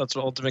thought that's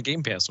what Ultimate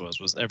Game Pass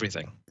was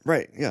everything.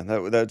 Right. Yeah.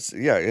 That's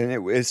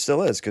and it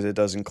still is because it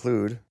does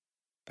include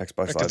Xbox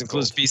Live Because it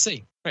includes Gold.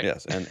 PC. Right.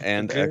 Yes,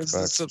 and There's the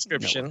Xbox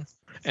subscription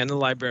Network. and the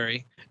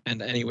library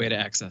and any way to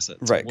access it.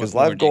 So Right, because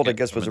what more Live do you Gold, I get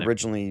guess, from was it?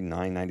 originally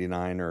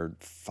 $9.99 or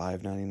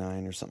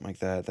 $5.99 or something like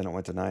that. Then it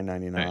went to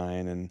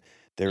 $9.99, and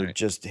they were Right.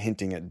 just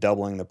hinting at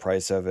doubling the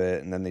price of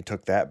it, and then they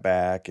took that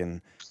back.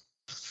 And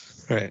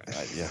Right.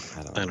 yeah,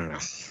 I don't know.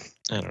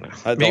 I don't know.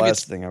 The Maybe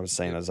last it's thing I was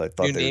saying is I new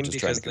thought they were name just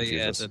trying to because they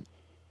confuse us. added.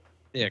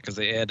 Yeah, because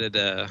they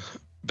added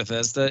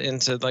Bethesda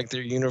into like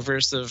their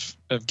universe of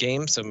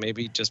games. So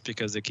maybe just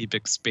because they keep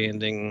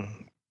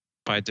expanding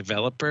by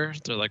developer,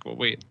 they're like, well,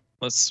 wait,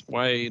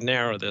 why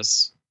narrow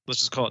this? Let's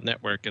just call it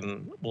network,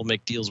 and we'll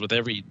make deals with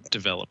every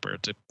developer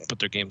to put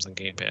their games on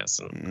Game Pass,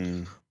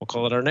 and we'll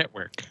call it our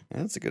network.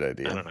 Yeah, that's a good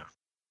idea. I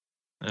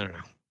don't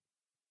know.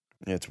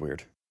 Yeah, it's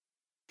weird.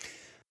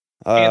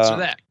 Answer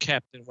that,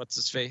 Captain. What's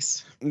his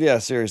face? Yeah,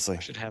 seriously.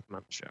 Should have him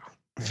on the show.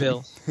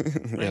 Phil.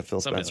 Yeah,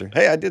 Phil Somebody Spencer. like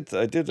Hey, I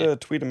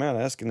did tweet him out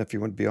asking if he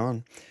would be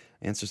on,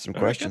 answer some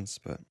All right, questions,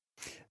 but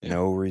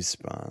no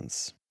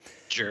response.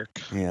 Jerk.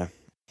 Yeah.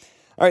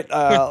 All right.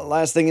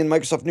 Last thing in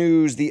Microsoft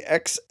news: the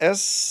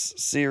XS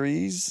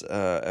series,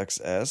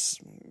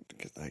 XS,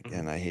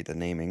 and I hate the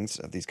namings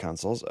of these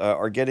consoles,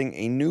 are getting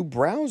a new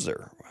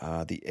browser,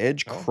 the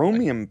Edge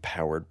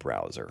Chromium-powered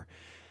browser.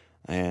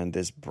 And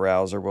this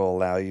browser will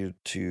allow you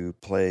to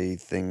play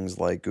things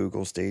like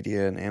Google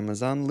Stadia and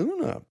Amazon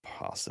Luna,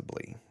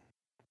 possibly.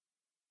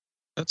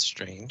 That's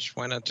strange.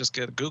 Why not just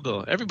get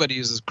Google? Everybody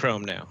uses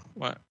Chrome now.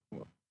 Why?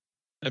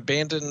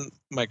 Abandon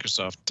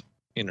Microsoft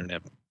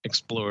Internet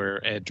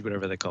Explorer, Edge,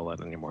 whatever they call it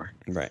anymore.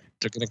 Right.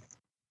 They're going to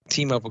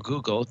team up with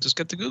Google. Just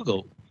get the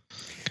Google.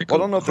 Well, I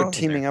don't know if they're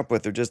teaming up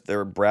with.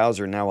 Their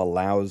browser now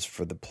allows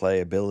for the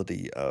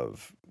playability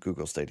of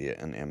Google Stadia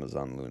and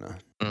Amazon Luna.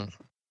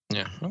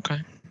 Yeah.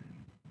 Okay.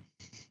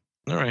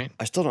 All right.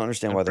 I still don't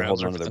understand why they're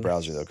holding onto their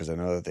browser though, because I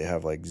know that they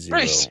have like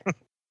zero,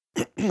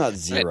 not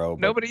zero,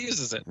 but nobody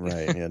uses it.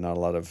 Right? Yeah, not a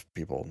lot of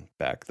people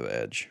back the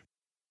Edge.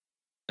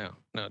 No,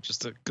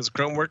 just because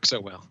Chrome works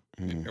so well.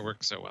 It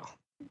works so well.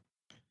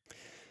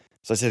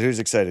 So I said, who's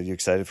excited? You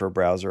excited for a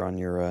browser on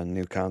your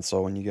new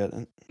console when you get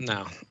it?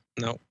 No,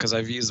 because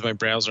I've used my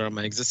browser on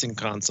my existing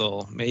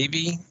console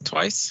maybe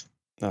twice.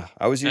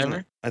 I was using Ever?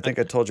 it. I think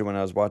I told you when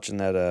I was watching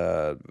that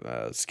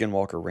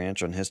Skinwalker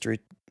Ranch on History.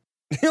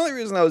 The only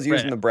reason I was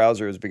using the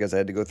browser is because I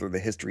had to go through the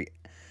History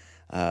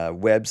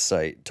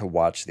website to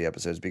watch the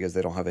episodes because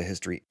they don't have a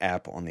History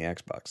app on the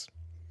Xbox.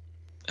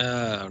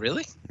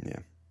 Really? Yeah.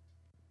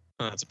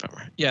 Oh, that's a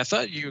bummer. Yeah, I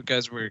thought you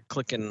guys were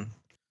click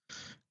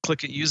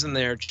it using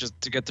there just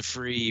to get the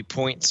free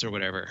points or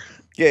whatever.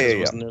 Yeah.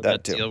 Wasn't there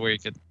that too. deal where you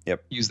could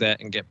use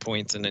that and get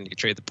points, and then you could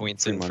trade the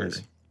points Free in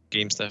monies. for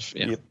game stuff?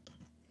 Yeah. Yep.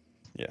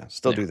 Yeah,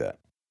 still do that.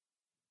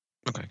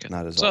 Okay, good.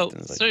 Not as often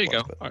as I there you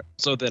go. but... All right.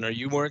 So then, are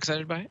you more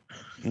excited by it?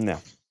 No,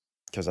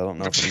 because I don't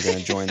know if I'm going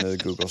to join the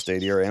Google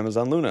Stadia or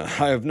Amazon Luna.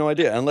 I have no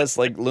idea, unless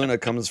like Luna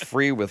comes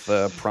free with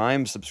a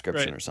Prime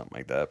subscription or something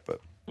like that.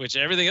 But which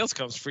everything else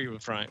comes free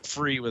with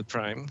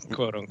Prime,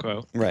 quote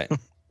unquote. Right.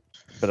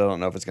 But I don't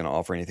know if it's going to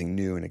offer anything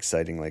new and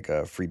exciting like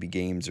freebie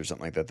games or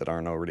something like that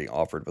aren't already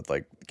offered with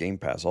like Game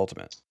Pass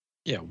Ultimate.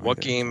 Yeah,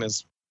 what game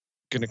is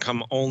going to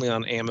come only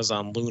on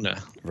Amazon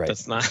Luna? Right.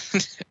 That's not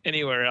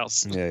anywhere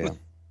else. Yeah.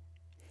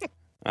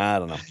 I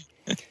don't know.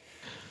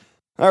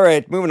 All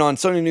right, moving on.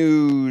 Sony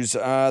news.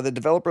 The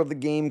developer of the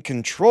game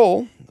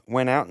Control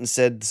went out and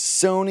said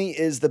Sony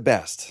is the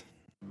best.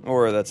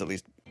 Or that's at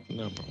least...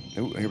 No problem.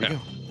 Ooh, here we go.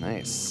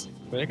 Nice.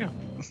 There you go.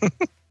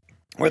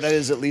 Or that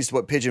is at least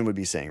what Pigeon would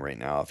be saying right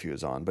now if he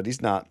was on, but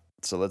he's not.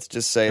 So let's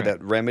just say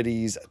that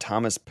Remedy's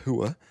Thomas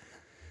Pua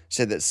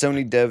said that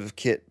Sony Dev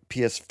Kit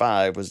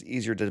PS5 was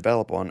easier to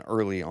develop on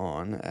early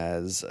on,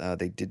 as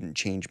they didn't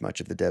change much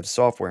of the dev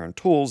software and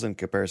tools in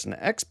comparison to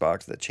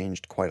Xbox that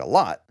changed quite a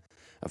lot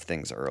of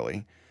things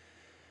early.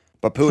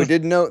 But Pua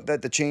did note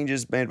that the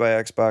changes made by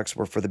Xbox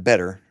were for the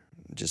better,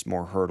 just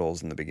more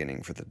hurdles in the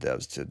beginning for the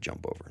devs to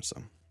jump over. So.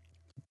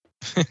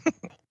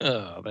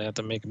 Oh, they have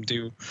to make them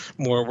do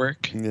more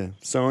work. Yeah,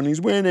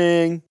 Sony's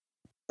winning.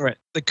 Right.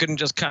 They couldn't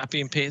just copy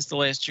and paste the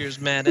last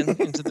year's Madden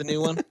into the new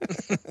one.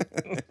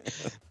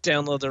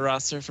 Download the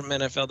roster from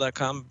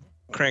NFL.com,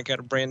 crank out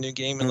a brand new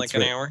game in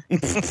an hour.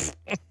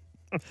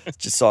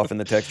 Just soften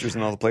the textures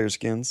and all the player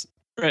skins.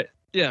 Right.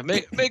 Yeah.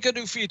 Make a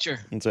new feature.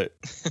 That's it.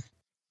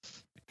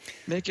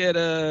 Make it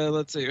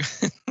let's see.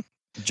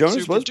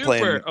 Jonas was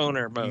playing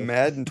owner mode.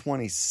 Madden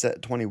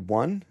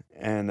 21,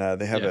 and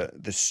they have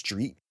the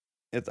street.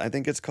 I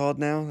think it's called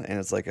now, and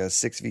it's like a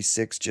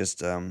 6v6.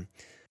 Just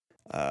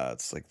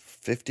it's like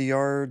 50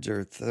 yards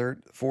or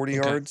 40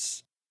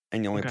 yards,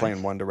 and you only play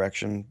in one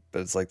direction.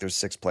 But it's like there's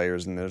 6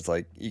 players, and there's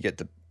like you get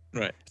to.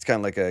 Right. It's kind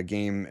of like a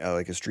game,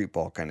 like a street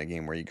ball kind of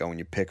game, where you go and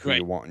you pick who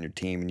you want on your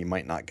team, and you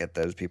might not get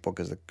those people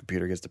because the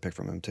computer gets to pick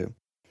from them too.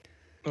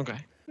 Okay.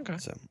 Okay.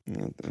 So,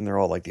 and they're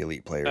all like the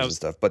elite players and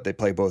stuff, but they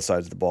play both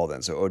sides of the ball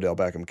then. So Odell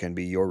Beckham can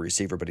be your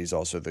receiver, but he's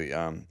also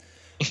the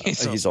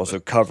he's also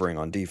covering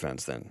on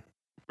defense then.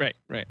 Right.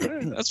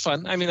 That's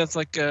fun. I mean, that's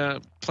like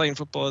playing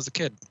football as a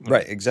kid.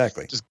 Right,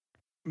 exactly. Just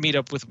meet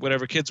up with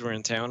whatever kids were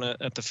in town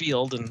at the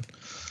field, and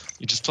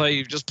you just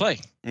play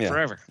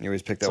forever. You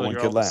always pick that one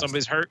kid last.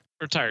 Somebody's hurt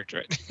or tired,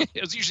 right?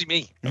 It was usually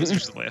me. I was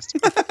usually the last.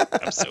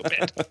 I was so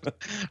bad.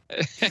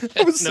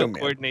 I was no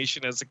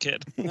coordination as a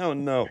kid.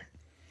 No.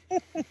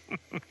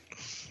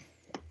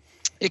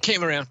 It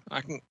came around.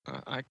 I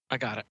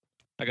got it.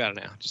 I got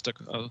it now. Just I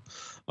was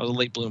a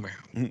late bloomer.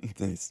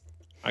 Nice.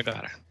 I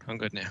got it. I'm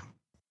good now.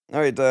 All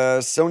right,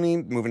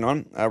 Sony, moving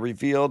on,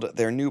 revealed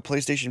their new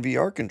PlayStation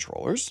VR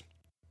controllers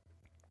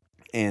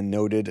and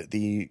noted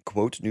the,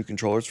 quote, new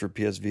controllers for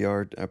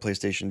PSVR,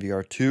 PlayStation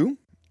VR 2,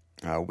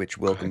 which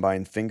will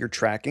combine finger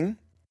tracking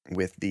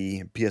with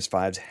the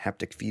PS5's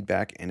haptic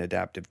feedback and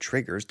adaptive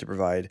triggers to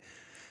provide,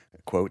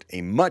 quote,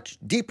 a much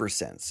deeper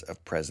sense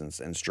of presence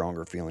and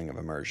stronger feeling of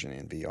immersion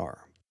in VR.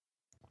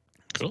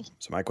 Cool.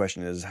 So my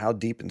question is, how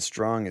deep and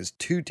strong is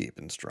too deep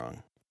and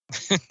strong?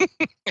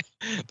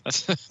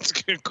 That's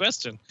a good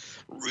question.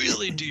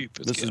 Really deep.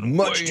 This is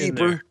much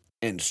deeper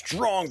and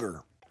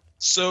stronger.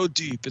 So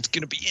deep, it's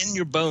going to be in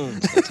your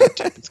bones. That's how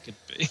deep it's going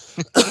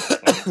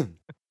to be.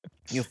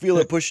 You'll feel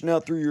it pushing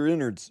out through your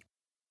innards.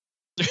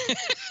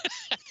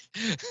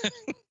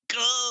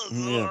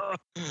 Yeah.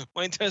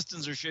 My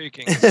intestines are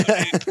shaking.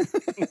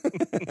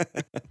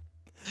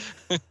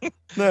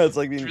 No, it's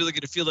like being... You're really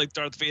going to feel like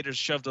Darth Vader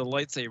shoved a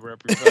lightsaber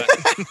up your butt.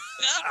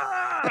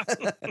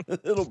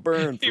 It'll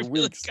burn for really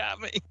weeks. Got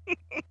me.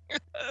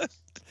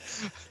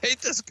 Hate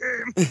this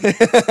game.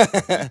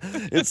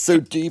 It's so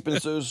deep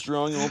and so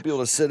strong you won't be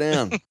able to sit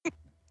down.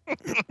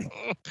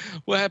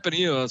 What happened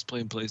to you? I was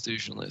playing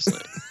PlayStation last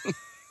night.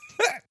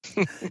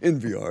 In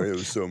VR, it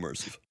was so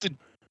immersive.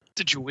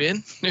 Did you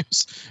win? It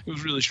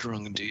was really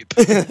strong and deep.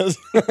 Didn't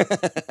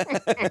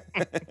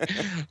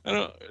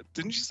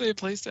you say a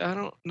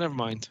PlayStation? Never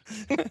mind.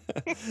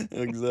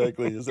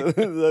 Exactly. Is that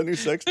a new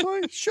sex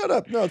toy? Shut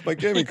up. No, it's my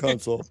gaming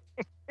console.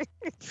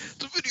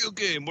 It's a video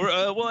game.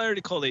 I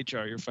already called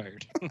HR. You're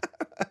fired.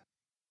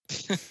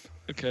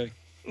 Okay.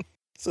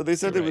 So they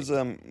said it was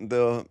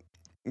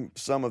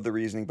some of the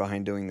reasoning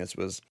behind doing this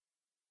was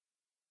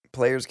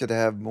players could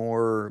have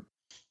more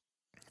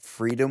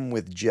freedom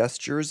with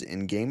gestures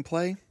in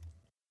gameplay.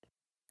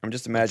 I'm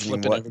just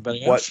imagining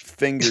what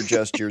finger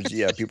gestures,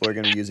 people are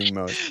going to be using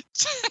most.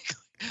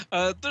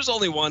 There's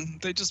only one.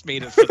 They just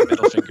made it for the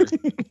middle finger.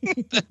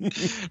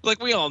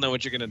 Like, we all know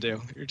what you're going to do.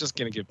 You're just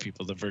going to give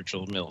people the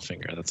virtual middle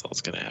finger. That's all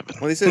that's going to happen.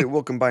 Well, they said it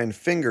will combine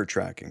finger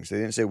tracking. So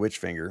they didn't say which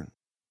finger.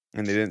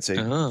 And they didn't say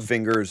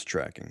fingers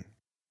tracking.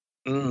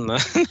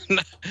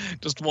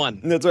 Just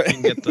one. That's right.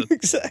 You can get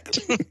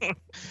exactly. You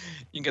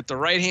can get the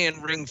right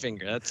hand ring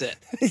finger. That's it.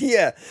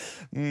 Yeah.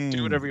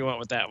 Do whatever you want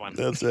with that one.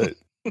 That's it.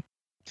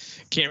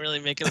 Can't really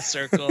make it a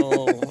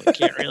circle.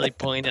 Can't really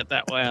point it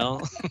that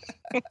well.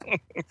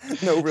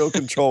 No real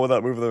control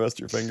without moving the rest of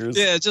your fingers.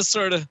 Yeah, just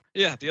sort of.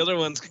 Yeah, the other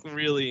one's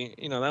really,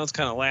 that one's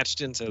kind of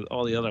latched into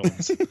all the other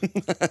ones.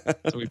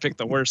 So we picked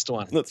the worst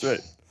one. That's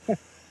right.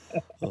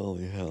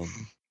 Holy hell.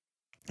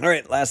 All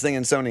right, last thing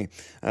in Sony.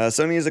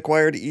 Sony has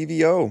acquired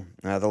EVO,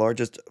 the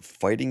largest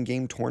fighting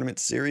game tournament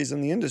series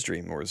in the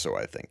industry, or so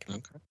I think.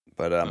 Okay.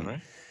 But right.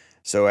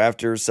 So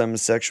after some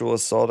sexual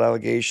assault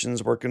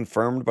allegations were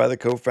confirmed by the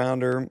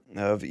co-founder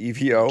of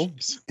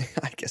EVO,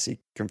 I guess he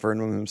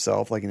confirmed them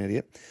himself like an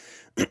idiot,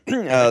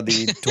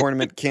 the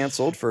tournament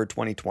canceled for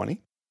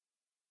 2020,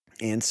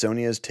 and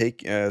Sony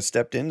has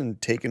stepped in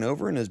and taken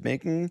over and is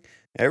making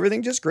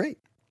everything just great.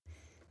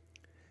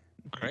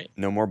 Great.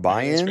 No more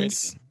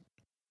buy-ins.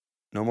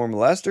 No more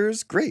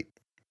molesters. Great.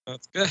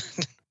 That's good.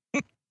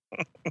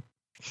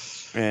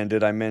 And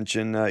did I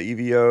mention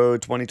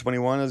EVO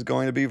 2021 is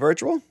going to be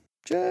virtual?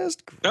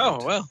 Just great.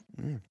 Oh, well.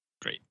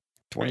 Great.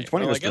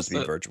 2020 was supposed to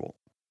be virtual.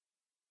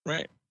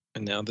 Right.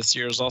 And now this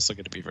year is also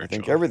going to be virtual. I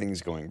think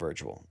everything's going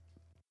virtual.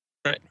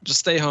 Right.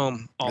 Just stay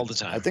home all the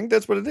time. I think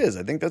that's what it is.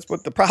 I think that's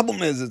what the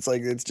problem is. It's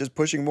like it's just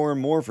pushing more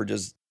and more for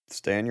just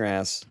stay on your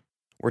ass.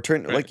 We're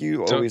turning, like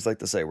you always like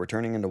to say, we're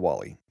turning into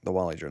Wall-E, the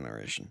Wall-E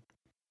generation.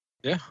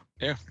 Yeah.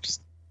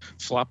 Just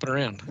flopping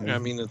around. I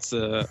mean, it's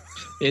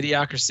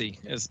idiocracy.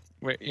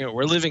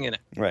 We're living in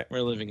it. Right.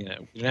 We're living in it.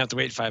 You don't have to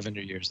wait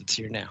 500 years. It's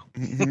here now.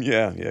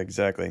 Yeah,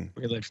 exactly.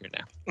 We live here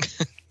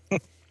now.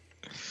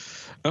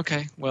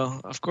 Okay.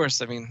 Well, of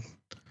course. I mean,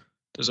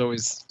 there's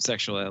always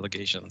sexual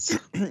allegations.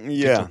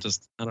 Yeah.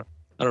 I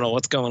don't know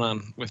what's going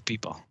on with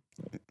people.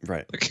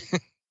 Right.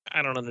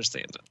 I don't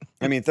understand it.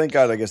 I mean, thank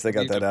God, I guess they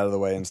got that out of the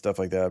way and stuff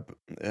like that.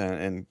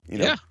 And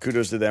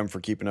kudos to them for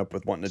keeping up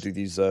with wanting to do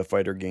these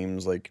fighter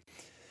games like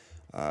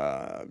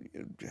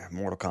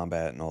Mortal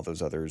Kombat and all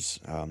those others.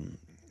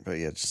 But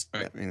yeah,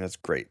 I mean, that's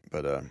great.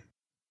 But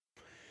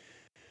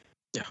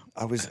yeah,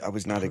 I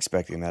was not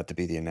expecting that to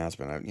be the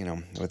announcement.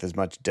 With as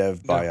much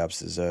dev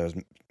buy-ups as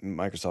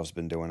Microsoft's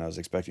been doing, I was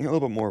expecting a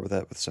little bit more with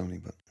that with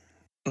Sony. But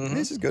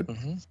this is good.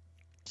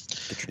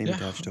 Get your name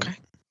attached to it.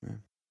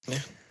 Yeah.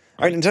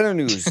 All right, Nintendo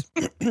news.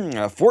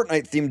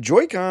 Fortnite-themed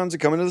Joy-Cons are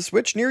coming to the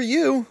Switch near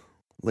you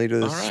later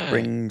this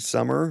spring,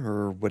 summer,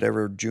 or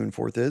whatever June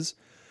 4th is.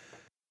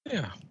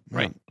 Yeah,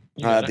 right.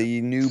 The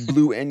new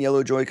blue and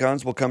yellow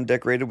Joy-Cons will come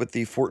decorated with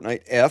the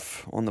Fortnite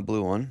F on the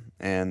blue one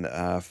and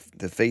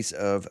the face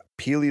of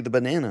Peely the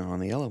banana on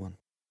the yellow one.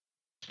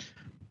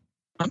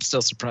 I'm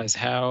still surprised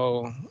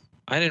how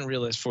I didn't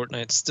realize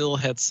Fortnite still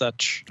had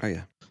such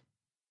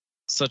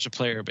a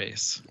player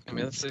base. I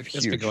mean, it's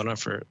been going on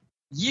for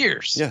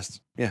years. Yes,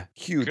 yeah,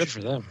 huge. Good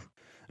for them.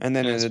 And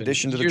then in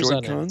addition to the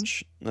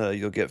Joy-Cons,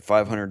 you'll get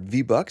 500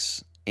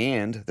 V-Bucks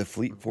and the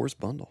Fleet Force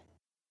bundle.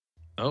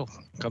 Oh,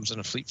 comes in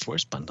a Fleet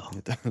Force bundle.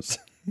 It does.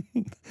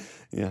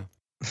 Yeah.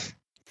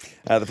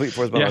 The Fleet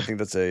Force bundle, I think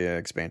that's a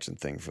expansion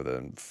thing for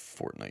the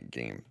Fortnite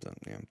game. So,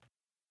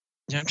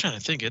 yeah, I'm trying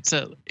to think.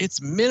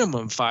 It's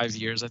minimum 5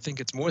 years. I think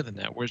it's more than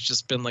that, where it's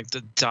just been like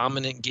the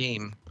dominant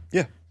game.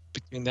 Yeah.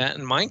 Between that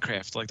and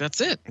Minecraft, like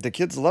that's it. The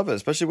kids love it,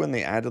 especially when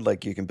they added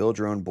like you can build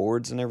your own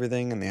boards and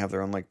everything, and they have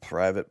their own like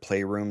private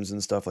playrooms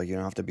and stuff. Like you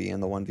don't have to be in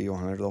the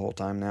 1v100 the whole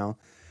time now.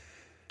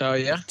 Oh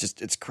yeah,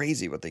 it's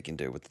crazy what they can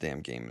do with the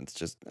damn game. It's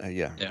just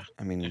yeah.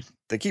 I mean,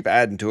 they keep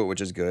adding to it,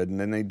 which is good. And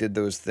then they did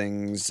those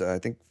things. I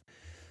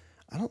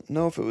don't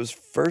know if it was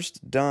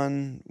first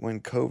done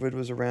when COVID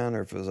was around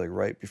or if it was like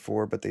right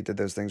before, but they did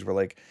those things where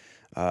like,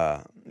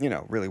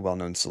 really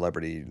well-known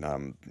celebrity,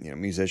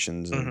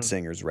 musicians and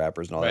singers,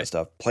 rappers and all that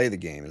stuff play the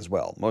game as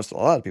well. A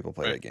lot of people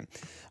play that game.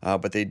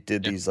 But they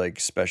did these like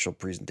special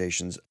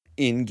presentations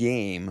in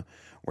game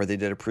where they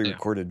did a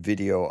pre-recorded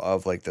video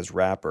of like this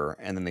rapper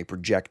and then they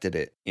projected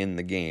it in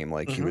the game.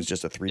 Like he was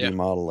just a 3D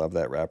model of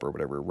that rapper or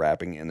whatever,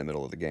 rapping in the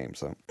middle of the game.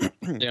 So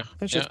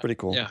that's just pretty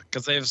cool. Yeah.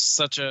 Cause they have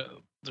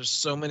there's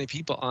so many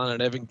people on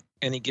it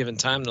any given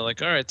time. They're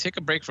like, all right, take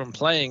a break from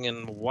playing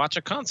and watch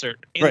a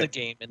concert in the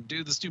game and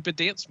do the stupid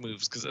dance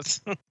moves. Cause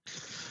it's,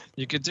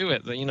 you could do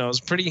it. It's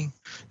pretty,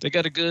 they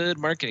got a good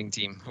marketing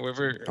team.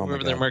 Whoever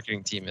their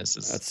marketing team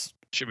is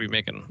should be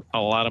making a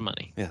lot of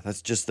money. Yeah.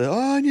 That's just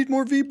I need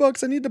more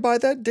V-Bucks. I need to buy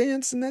that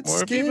dance and that more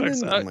skin.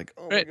 V-Bucks. And I'm like,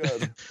 oh my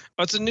God.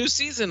 It's a new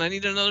season. I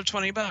need another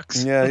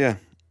 $20. Yeah.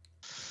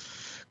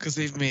 Because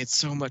they've made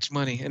so much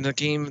money, and the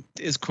game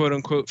is "quote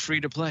unquote"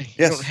 free to play.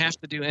 Yes. You don't have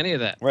to do any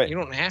of that. Right. You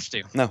don't have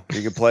to. No,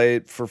 you can play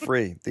it for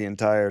free the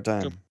entire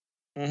time.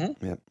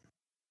 Mm-hmm. Yep.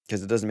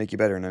 Because it doesn't make you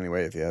better in any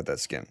way if you have that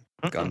skin,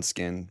 gun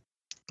skin.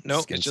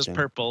 Nope, it's just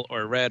purple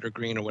or red or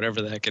green or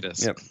whatever the heck it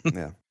is. Yep.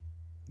 Yeah.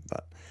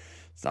 But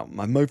it's not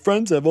my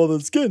friends have all the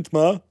skins,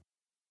 Ma.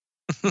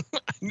 I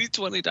need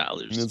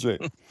 $20. That's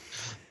right.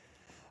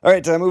 All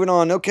right, moving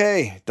on.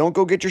 Okay, don't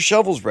go get your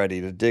shovels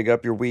ready to dig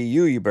up your Wii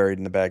U you buried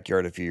in the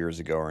backyard a few years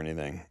ago or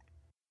anything.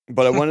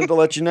 But I wanted to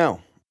let you know.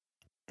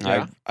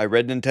 Yeah? I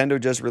read Nintendo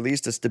just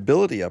released a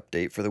stability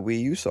update for the Wii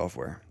U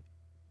software.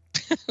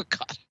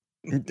 God.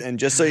 And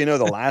just so you know,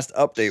 the last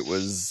update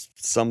was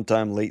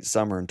sometime late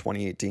summer in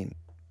 2018.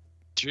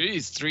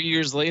 Jeez, 3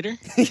 years later?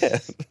 Yeah.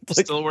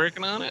 Still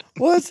working on it?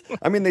 Well,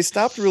 they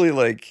stopped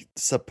really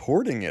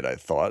supporting it, I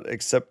thought,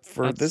 except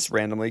for this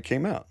randomly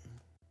came out.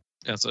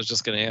 Yeah, so I was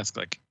just going to ask,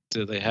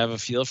 do they have a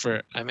feel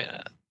for,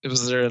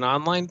 was there an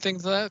online thing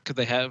to that? Could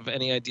they have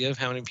any idea of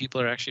how many people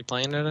are actually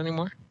playing it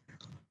anymore?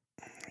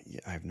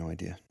 Yeah, I have no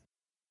idea.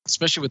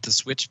 Especially with the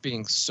Switch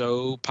being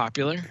so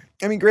popular.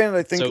 I mean, granted,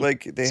 I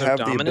think they have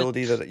dominant. the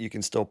ability that you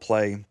can still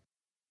play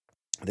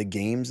the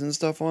games and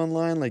stuff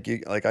online. I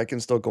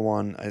can still go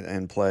on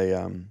and play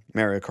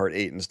Mario Kart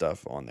 8 and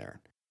stuff on there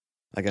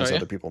against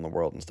other people in the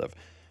world and stuff.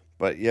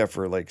 But yeah,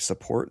 for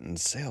support and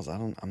sales,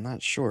 I'm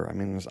not sure. I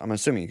mean, I'm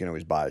assuming you can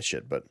always buy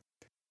shit, but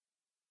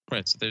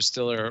right. So they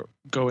still are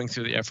going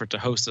through the effort to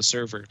host a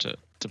server to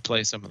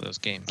play some of those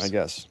games. I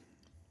guess.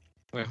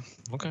 Well,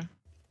 okay,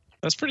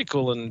 that's pretty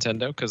cool in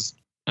Nintendo because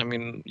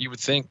you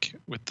would think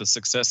with the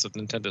success of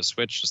Nintendo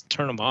Switch, just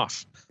turn them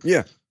off.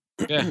 Yeah.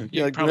 Yeah,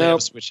 you probably have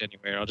a Switch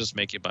anywhere. I'll just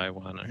make you buy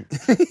one or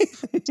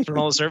turn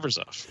all the servers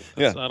off.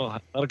 Yeah, so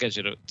that'll get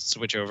you to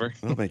switch over.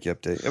 It'll make you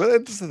update. But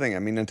that's the thing. I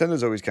mean,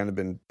 Nintendo's always kind of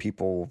been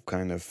people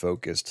kind of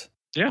focused.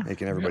 Yeah,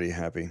 making everybody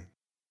happy.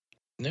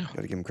 Yeah, got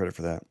to give them credit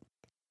for that.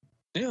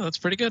 Yeah, that's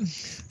pretty good.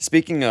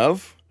 Speaking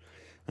of,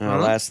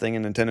 last thing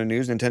in Nintendo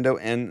news, Nintendo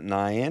and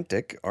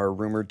Niantic are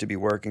rumored to be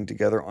working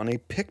together on a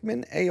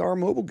Pikmin AR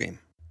mobile game.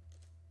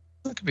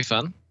 That could be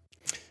fun.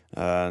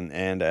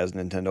 And as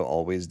Nintendo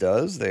always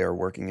does, they are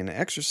working an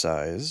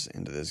exercise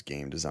into this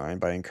game design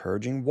by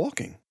encouraging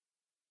walking.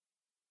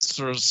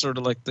 Sort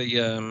of like the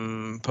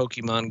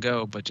Pokemon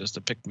Go, but just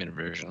a Pikmin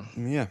version.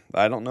 Yeah,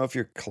 I don't know if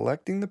you're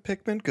collecting the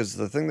Pikmin because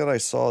the thing that I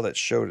saw that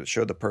showed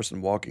the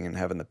person walking and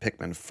having the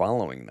Pikmin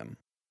following them.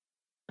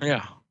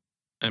 Yeah,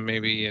 and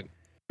maybe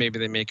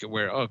they make it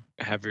where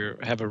have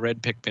a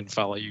red Pikmin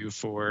follow you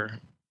for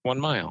 1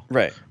 mile,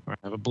 right? Or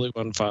have a blue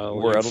one follow.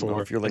 Or I don't know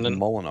if you're like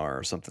Molinar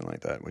or something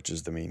like that, which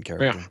is the main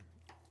character.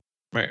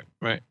 Yeah.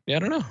 Right. Yeah, I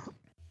don't know.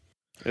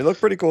 It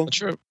looked pretty cool.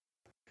 Sure.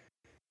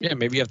 Yeah,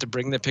 maybe you have to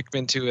bring the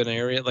Pikmin to an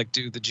area,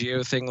 do the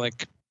geo thing,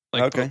 like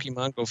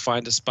Pokemon. Go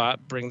find a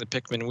spot, bring the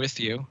Pikmin with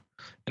you.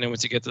 and then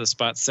once you get to the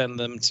spot, send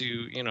them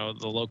to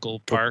the local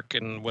park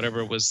and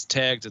whatever was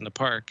tagged in the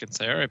park, and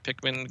say, all right,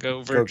 Pikmin,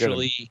 go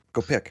virtually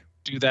go pick,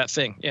 do that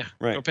thing. Yeah,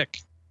 right. Go pick.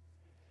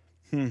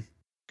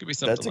 Could be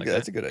something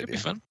That's a good idea. Could be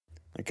fun.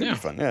 It could be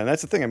fun. Yeah, and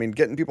that's the thing. I mean,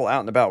 getting people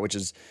out and about, which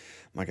is,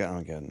 my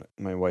God,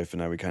 my wife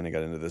and I, we kind of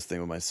got into this thing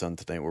with my son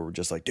tonight where we're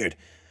just like, dude,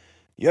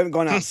 you haven't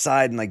gone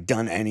outside and like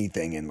done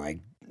anything in like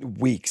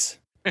weeks.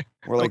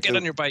 We're like, get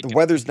on your bike. The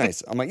weather's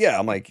nice. I'm like, yeah.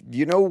 I'm like,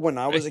 when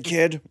I was a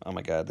kid? Oh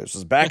my God, this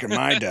was back in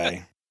my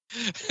day.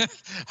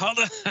 Hold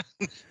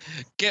on.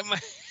 Get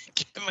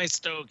my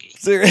stogie.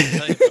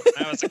 Seriously.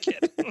 When I was a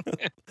kid.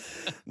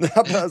 No,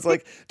 but I was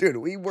like, dude,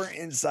 we weren't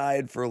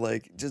inside for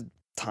like just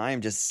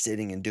time just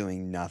sitting and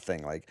doing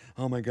nothing. Like,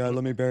 oh my God,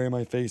 let me bury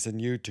my face in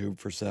YouTube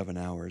for 7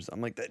 hours. I'm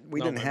like, we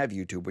didn't have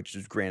YouTube, which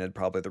is granted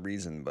probably the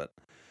reason, but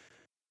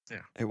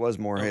it was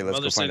more, hey,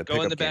 let's go find a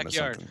pickup in the game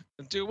backyard. or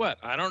something. Do what?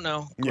 I don't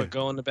know.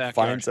 Go in the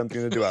backyard. Find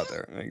something to do out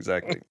there.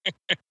 Exactly.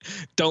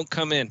 Don't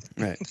come in.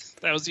 Right.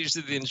 That was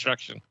usually the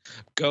instruction.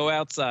 Go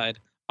outside.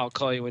 I'll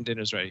call you when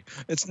dinner's ready.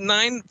 It's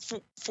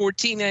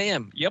 9:14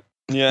 a.m. Yep.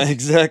 Yeah,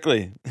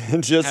 exactly.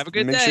 Just have a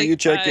good make day. sure you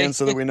check Bye. in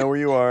so that we know where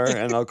you are,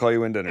 and I'll call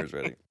you when dinner's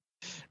ready.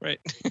 Right.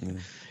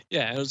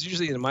 Yeah, it was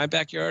usually in my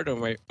backyard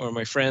or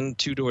my friend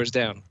 2 doors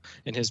down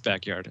in his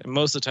backyard. And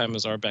most of the time it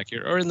was our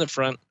backyard or in the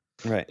front,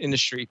 right, in the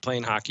street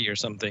playing hockey or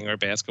something, or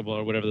basketball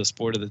or whatever the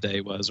sport of the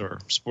day was, or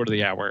sport of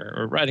the hour,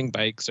 or riding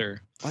bikes,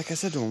 or like I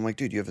said to him, I'm like,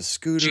 dude, you have a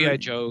scooter, G.I.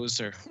 Joes,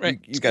 or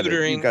you got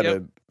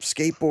a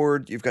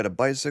skateboard, you've got a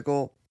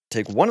bicycle.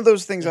 Take one of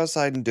those things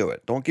outside and do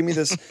it. Don't give me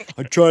this.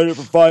 I tried it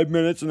for 5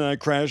 minutes and then I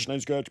crashed and I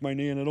scratched my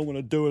knee and I don't want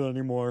to do it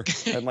anymore.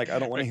 And like, I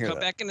don't want to hear that. Come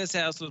back in this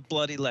house with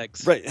bloody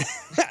legs. Right.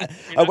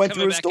 I went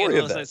through a story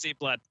of that. I see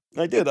blood.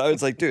 I did. I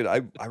was like, dude,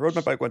 I rode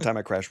my bike one time.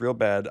 I crashed real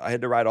bad. I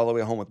had to ride all the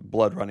way home with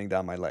blood running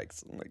down my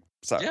legs. I'm like,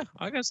 sorry. Yeah,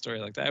 I got a story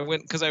like that. I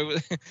went because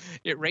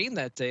it rained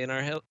that day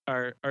and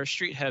our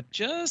street had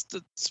just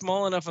a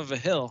small enough of a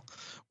hill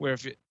where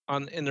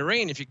in the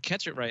rain, if you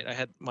catch it right, I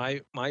had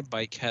my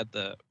bike had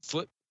the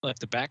foot, like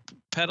the back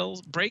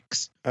pedal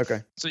brakes.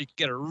 Okay. So you could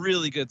get a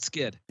really good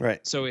skid. Right.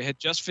 So it had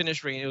just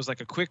finished raining. It was like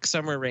a quick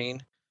summer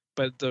rain,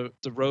 but the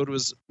road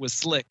was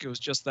slick. It was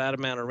just that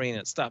amount of rain.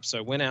 It stopped. So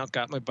I went out,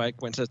 got my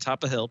bike, went to the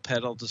top of the hill,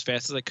 pedaled as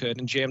fast as I could,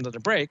 and jammed on the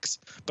brakes.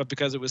 But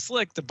because it was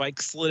slick, the bike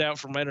slid out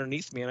from right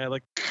underneath me, and I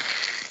like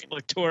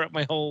tore up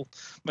my whole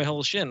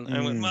shin.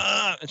 I went,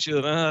 and she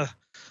went,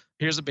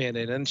 here's a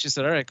Band-Aid. And she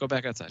said, all right, go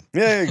back outside.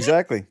 Yeah,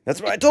 exactly. That's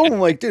what I told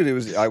him. Like,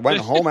 dude, I went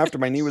home after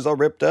my knee was all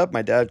ripped up.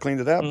 My dad cleaned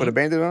it up, put a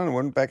Band-Aid on, and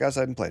went back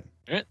outside and played.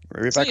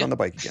 Right back on the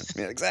bike again.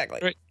 Yeah, exactly.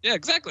 Right. Yeah,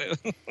 exactly.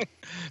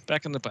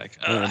 Back on the bike.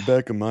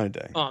 Back in my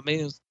day. Oh, man,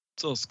 it was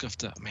so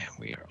scuffed up. Man,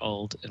 we are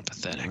old and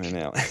pathetic. I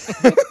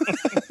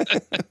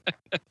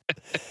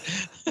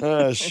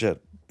know.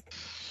 Shit.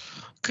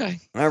 Okay.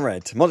 All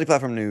right.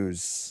 Multi-platform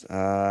news.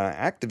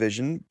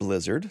 Activision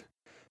Blizzard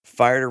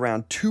fired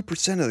around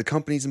 2% of the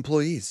company's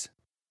employees.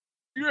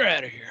 You're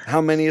out of here. How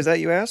many is that,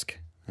 you ask?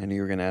 I knew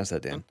you were going to ask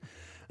that, Dan.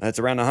 That's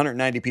around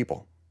 190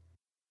 people.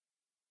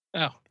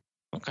 Oh,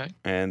 okay.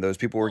 And those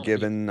people were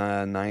given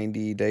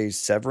 90 days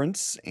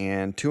severance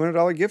and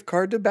 $200 gift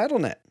card to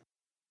BattleNet.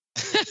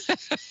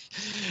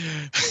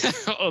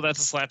 Oh, that's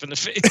a slap in the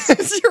face.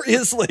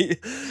 Seriously.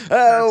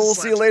 We'll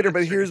see you later,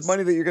 but here's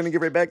money that you're going to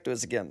give right back to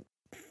us again.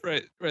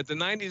 Right. The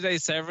 90-day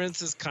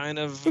severance is kind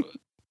of,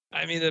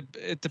 I mean,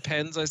 it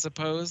depends, I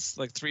suppose.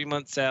 Like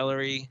 3-month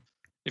salary.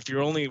 If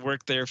you only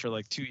worked there for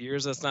like 2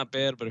 years, that's not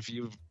bad. But if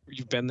you've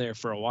been there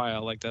for a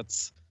while, like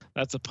that's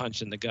a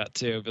punch in the gut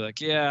too. Be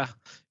like, yeah,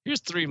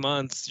 here's 3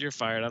 months. You're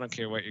fired. I don't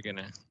care what you're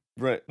gonna.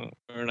 Right.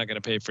 We're not gonna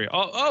pay for you.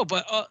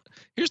 But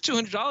here's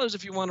 $200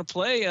 if you want to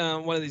play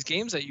one of these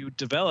games that you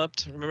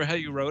developed. Remember how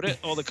you wrote it,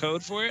 all the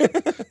code for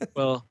it?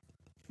 Well,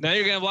 now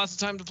you're gonna have lots of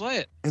time to play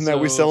it. And that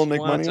we sell and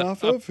make money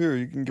off of. Here,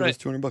 you can give us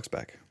 $200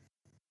 back.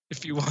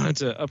 If you wanted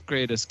to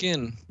upgrade a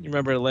skin, you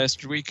remember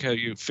last week how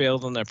you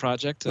failed on that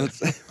project to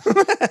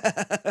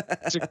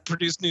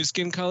produce new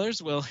skin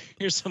colors? Well,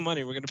 here's some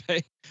money. We're going to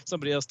pay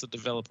somebody else to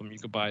develop them. You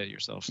could buy it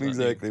yourself.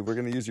 Exactly. We're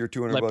going to use your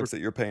 $200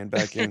 that you're paying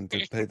back in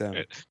to pay them.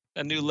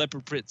 A new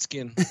leopard print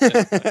skin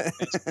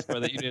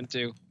that you didn't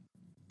do.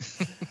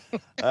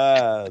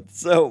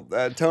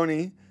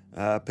 Tony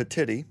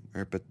Petitti,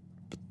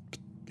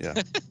 yeah.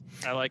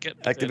 I like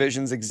it.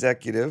 Activision's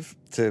executive,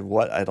 to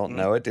what? I don't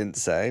know. It didn't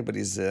say, but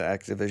he's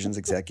Activision's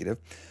executive.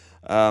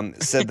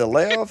 Said the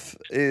layoff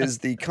is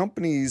the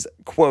company's,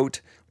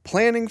 quote,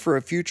 planning for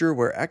a future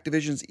where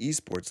Activision's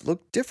esports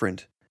look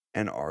different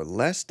and are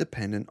less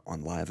dependent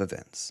on live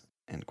events,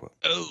 end quote.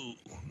 Oh,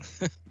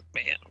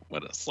 man,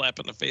 what a slap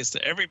in the face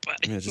to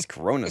everybody. Yeah, just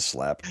Corona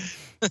slap.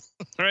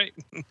 Right?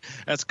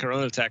 That's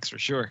Corona tax for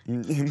sure.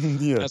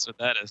 Yeah. That's what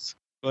that is.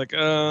 Like,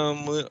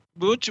 you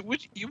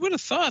would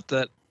have thought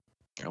that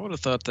I would have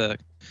thought that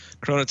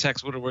Chrono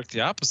Tax would have worked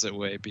the opposite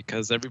way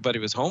because everybody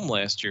was home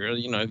last year.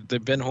 You know,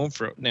 they've been home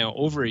for now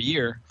over a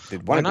year.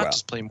 They'd Why want to go not out.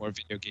 just play more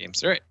video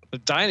games? Right. They're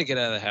dying to get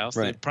out of the house.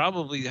 Right. They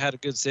probably had a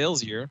good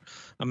sales year.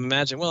 I'm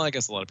imagining, well, I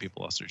guess a lot of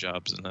people lost their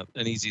jobs, and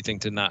an easy thing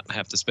to not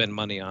have to spend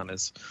money on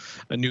is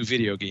a new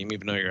video game,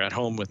 even though you're at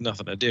home with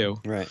nothing to do.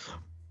 Right.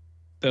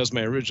 That was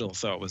my original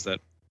thought, was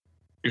that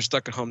you're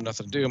stuck at home,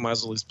 nothing to do, might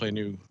as well at least play a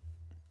new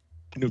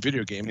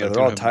video game. Yeah,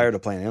 they're all tired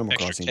of playing Animal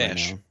extra Crossing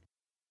cash. right now.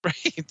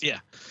 Right, yeah.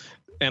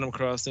 Animal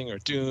Crossing or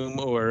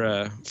Doom or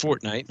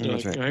Fortnite.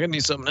 That's Like, right. I gotta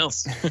need something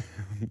else.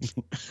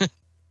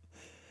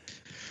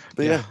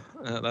 But yeah,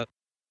 that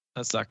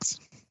sucks.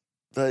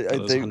 they were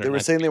 190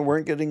 saying they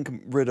weren't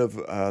getting rid of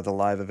the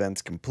live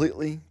events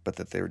completely, but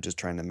that they were just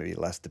trying to be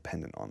less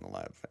dependent on the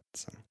live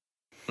events.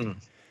 So.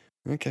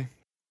 Okay.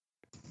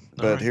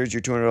 But All right. here's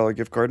your $200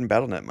 gift card and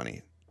BattleNet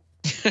money.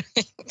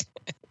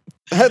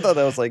 I thought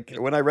that was like,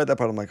 when I read that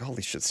part, I'm like,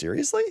 holy shit,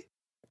 seriously?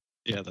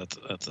 Yeah, that's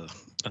a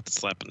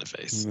slap in the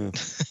face.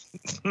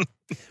 Yeah.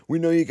 We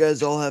know you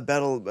guys all have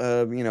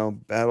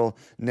BattleNet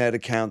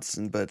accounts,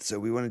 but so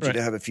we wanted you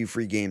to have a few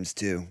free games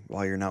too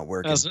while you're not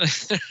working. As an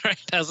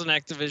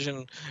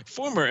Activision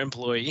former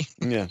employee,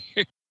 Yeah.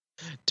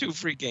 2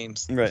 free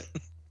games. Right.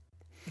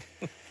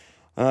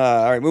 All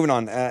right, moving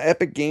on.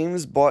 Epic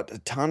Games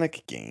bought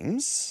Tonic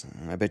Games.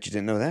 I bet you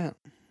didn't know that.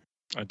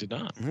 I did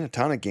not. Yeah,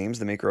 Tonic Games,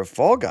 the maker of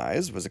Fall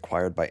Guys, was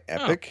acquired by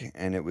Epic,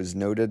 and it was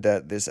noted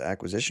that this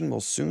acquisition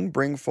will soon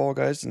bring Fall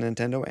Guys to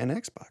Nintendo and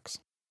Xbox.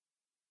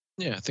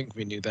 Yeah, I think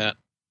we knew that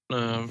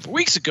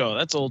weeks ago.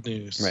 That's old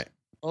news. Right.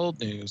 Old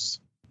news.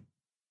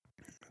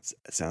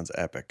 It sounds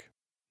epic.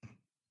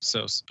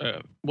 So,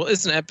 well,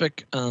 isn't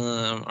Epic?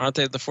 Aren't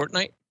they the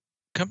Fortnite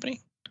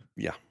company?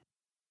 Yeah.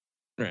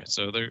 Right.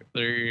 So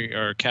they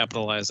are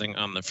capitalizing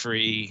on the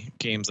free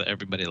games that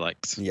everybody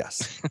likes.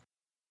 Yes.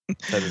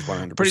 That is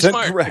 100% Pretty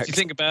smart correct. if you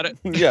think about it.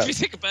 Yeah. If you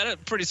think about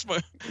it, pretty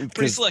smart, pretty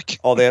 'Cause slick.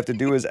 All they have to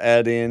do is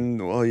add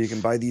in, well, you can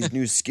buy these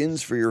new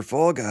skins for your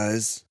Fall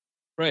Guys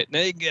Right.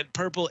 Now you can get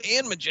purple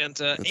and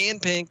magenta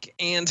and pink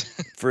and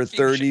for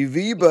 30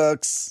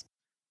 V-Bucks.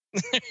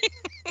 But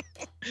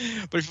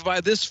if you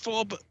buy this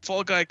Fall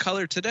Guy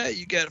color today,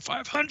 you get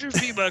 500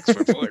 V-Bucks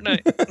for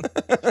Fortnite.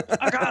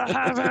 I gotta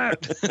have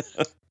it.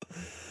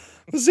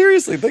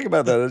 Seriously, think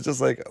about that. It's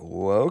just like,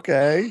 well,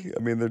 okay. I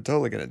mean, they're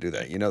totally going to do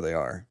that. You know they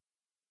are.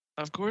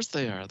 Of course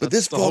they are. But That's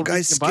this the Fall whole Guy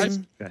reason to buy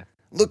skin Fall Guy.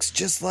 looks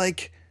just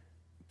like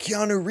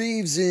Keanu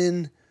Reeves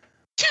in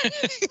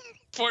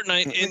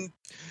Fortnite in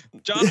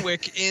John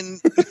Wick in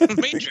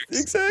Matrix.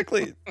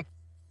 Exactly.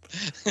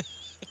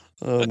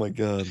 Oh my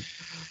god.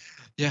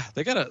 Yeah,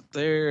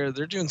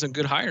 they're doing some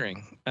good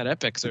hiring at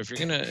Epic. So if you're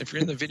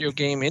in the video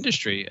game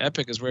industry,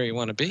 Epic is where you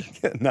want to be.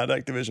 Not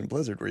Activision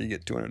Blizzard, where you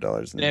get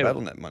 $200 in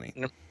BattleNet money.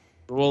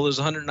 Well, there's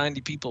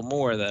 190 people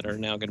more that are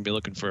now going to be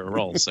looking for a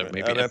role. So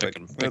maybe At Epic.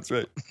 That's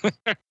right.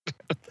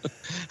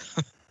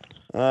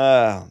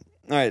 All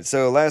right.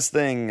 So last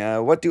thing,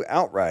 what do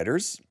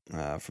Outriders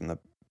from the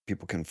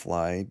People Can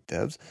Fly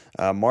devs,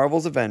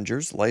 Marvel's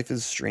Avengers, Life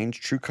is Strange,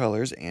 True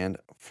Colors, and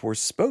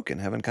Forspoken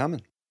have in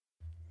common?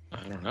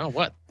 I don't know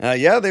what.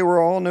 Yeah, they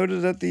were all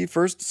noted at the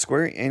first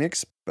Square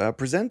Enix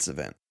Presents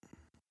event.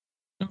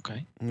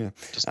 Okay. Yeah.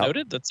 Just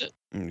noted. That's it.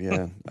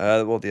 Yeah.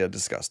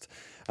 Discussed.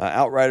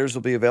 Outriders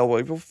will be available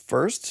April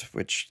 1st,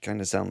 which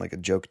kind of sound like a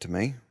joke to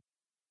me.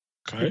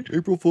 Okay.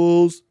 April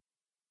Fools.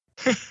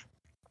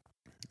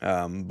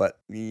 But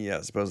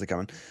yeah, supposedly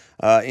coming.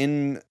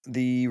 In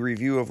the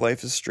review of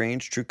Life is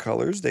Strange True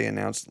Colors, they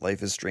announced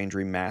Life is Strange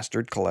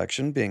Remastered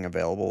Collection being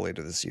available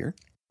later this year.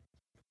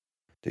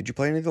 Did you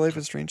play any of the Life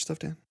is Strange stuff,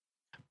 Dan?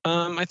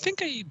 I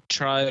think I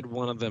tried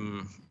one of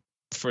them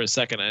for a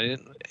second. I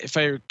didn't, if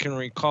I can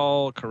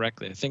recall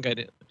correctly. I think I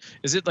did.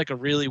 Is it like a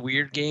really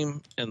weird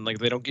game and like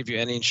they don't give you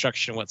any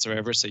instruction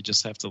whatsoever, so you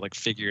just have to like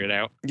figure it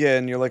out? Yeah,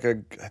 and you're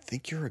I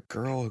think you're a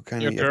girl who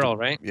kind of. You're a girl,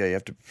 right? Yeah, you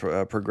have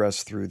to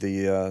progress through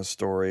the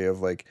story of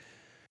like.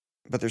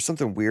 But there's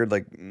something weird,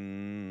 like I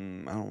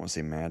don't want to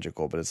say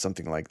magical, but it's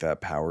something like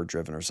that, power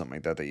driven or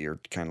something like that you're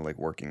kind of like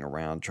working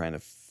around trying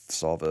to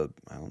solve a.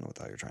 I don't know what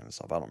the hell you're trying to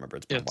solve. I don't remember.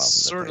 It's been a while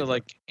since I sort played of it.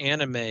 like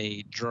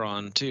anime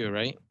drawn too,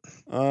 right?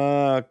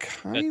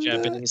 Kind That of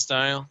Japanese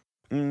style.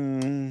 I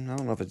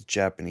don't know if it's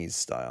Japanese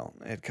style.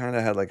 It kind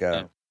of had like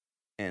a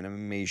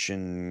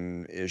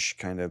animation-ish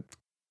kind of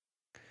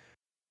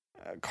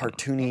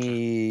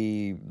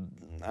cartoony.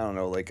 I don't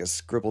know, like a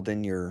scribbled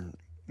in your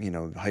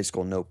high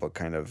school notebook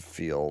kind of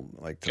feel,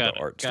 like to the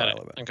art style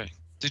of it. Okay.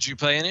 Did you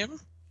play any of them?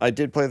 I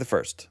did play the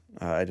first.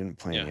 I didn't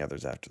play any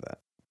others after that.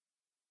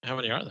 How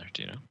many are there?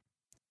 Do you know?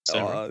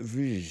 Several?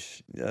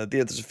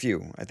 There's a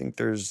few. I think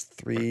there's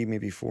 3,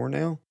 maybe 4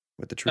 now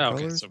with the True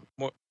Colors. Okay,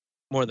 so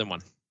more than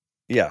one.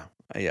 Yeah.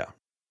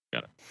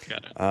 Got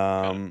it.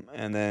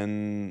 And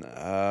then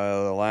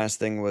the last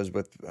thing was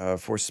with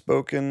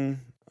Forspoken.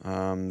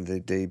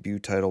 The debut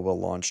title will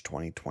launch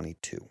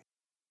 2022.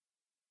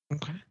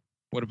 Okay.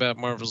 What about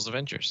Marvel's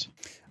Avengers?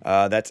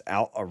 That's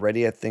out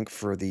already, I think,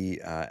 for the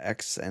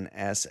X and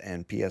S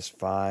and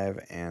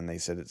PS5, and they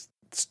said it's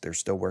they're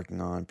still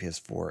working on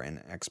PS4 and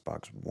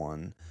Xbox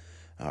One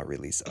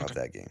release of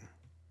that game.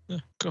 Yeah,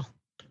 cool.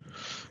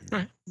 All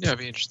right. Yeah, I'd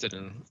be interested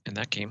in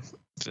that game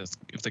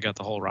if they got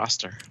the whole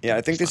roster. Yeah,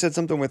 I think they said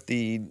something with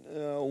the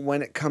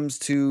when it comes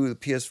to the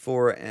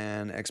PS4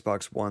 and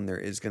Xbox One, there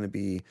is going to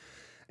be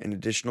an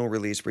additional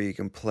release where you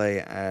can play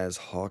as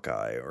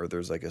Hawkeye, or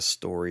there's like a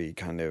story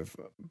kind of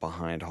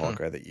behind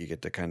Hawkeye that you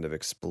get to kind of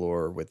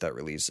explore with that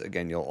release.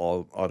 Again, you'll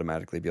all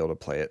automatically be able to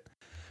play it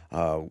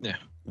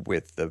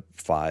with the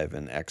 5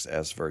 and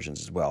XS versions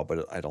as well,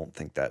 but I don't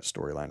think that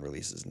storyline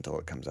releases until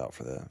it comes out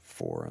for the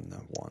 4 and the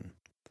 1.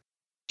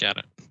 Got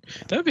it.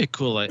 That would be a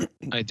cool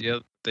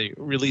idea. They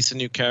release a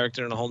new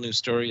character and a whole new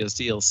story as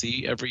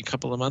DLC every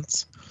couple of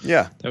months.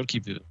 Yeah. That would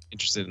keep you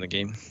interested in the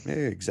game. Yeah,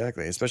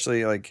 exactly.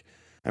 Especially like,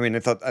 I mean,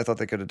 I thought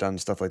they could have done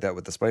stuff like that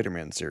with the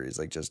Spider-Man series,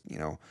 like just,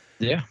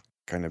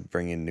 kind of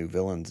bring in new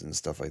villains and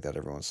stuff like that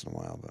every once in a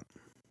while. But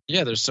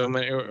yeah, there's so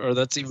many, or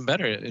that's even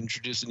better.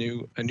 Introduce a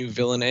new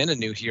villain and a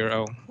new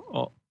hero,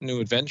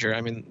 new adventure. I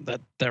mean,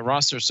 that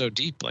roster is so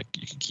deep. Like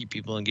you can keep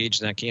people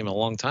engaged in that game a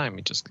long time.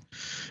 You just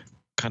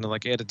kind of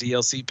like add a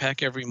DLC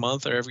pack every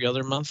month or every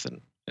other month, and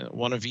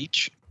one of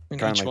each.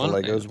 Kind of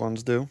like the Legos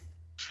ones do.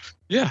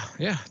 Yeah,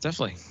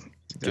 definitely.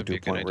 Get to a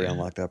point where you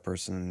unlock that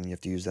person, and you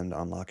have to use them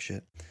to unlock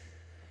shit.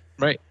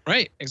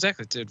 Right,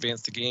 exactly. To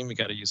advance the game, you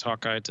got to use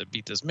Hawkeye to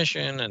beat this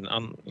mission, and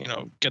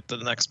get the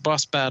next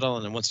boss battle.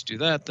 And then once you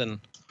do that, then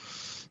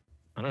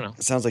I don't know.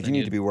 It sounds like you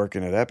need to be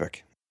working at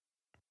Epic.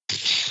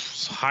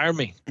 Hire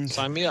me,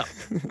 sign me up.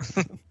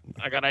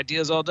 I got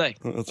ideas all day.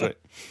 That's right.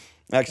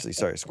 Actually,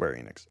 sorry, Square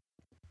Enix.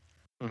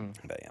 Mm-hmm.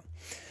 But yeah.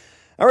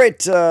 All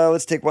right,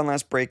 let's take one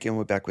last break, and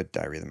we're back with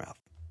Diary of the Mouth.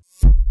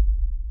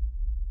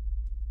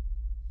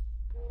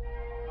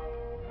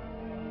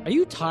 Are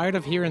you tired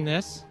of hearing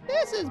this?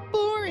 This is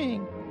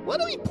boring.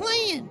 What are we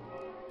playing?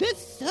 This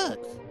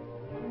sucks.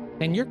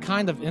 Then you're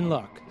kind of in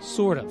luck,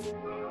 sort of.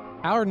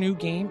 Our new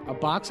game, A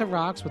Box of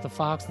Rocks with a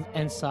Fox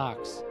and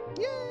Socks.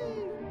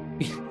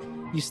 Yay!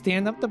 You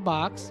stand up the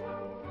box,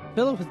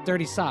 fill it with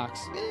dirty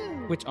socks,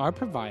 which are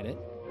provided,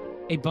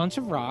 a bunch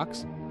of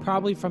rocks,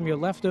 probably from your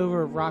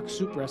leftover rock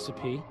soup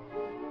recipe,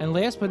 and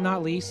last but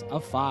not least, a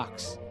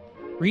fox.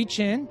 Reach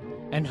in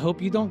and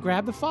hope you don't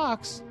grab the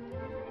fox.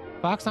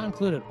 Fox not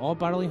included. All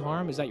bodily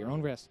harm is at your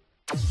own risk.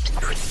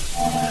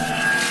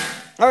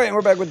 All right,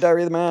 we're back with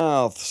Diary of the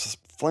Mouth.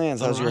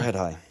 Flans, how's your head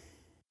high?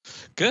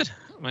 Good.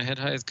 My head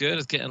high is good.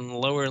 It's getting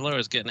lower and lower.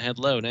 It's getting head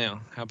low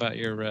now. How about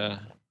your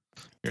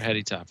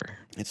heady topper?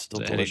 It's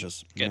still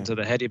delicious. Getting to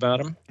the heady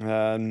bottom?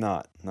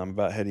 Not. I'm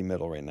about heady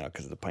middle right now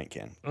because of the pint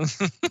can.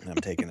 And I'm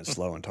taking it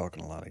slow and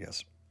talking a lot, I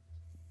guess.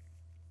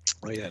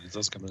 Oh, yeah, it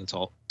does come in a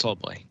tall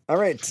boy. All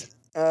right.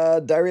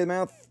 Diary of the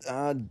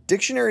Mouth.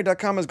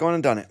 Dictionary.com has gone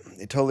and done it.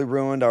 They totally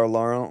ruined our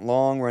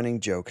long-running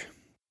joke.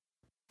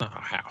 Oh,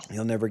 how?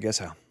 You'll never guess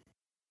how.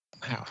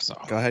 How so?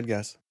 Go ahead,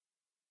 guess.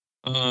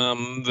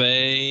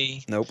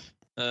 They... Nope.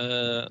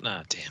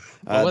 Nah, damn.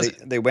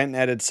 They went and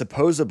added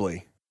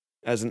supposedly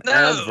as an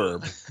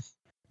adverb,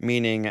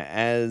 meaning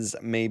as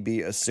may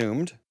be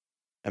assumed,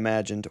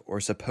 imagined, or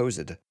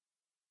supposed.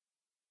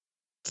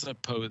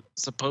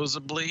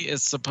 Supposedly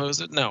is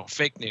supposed? No,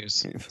 fake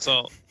news. It's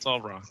all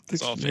wrong.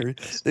 It's all fake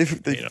news.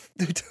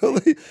 They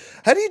totally...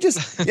 How do you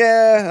just...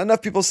 Yeah,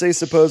 enough people say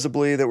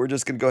supposedly that we're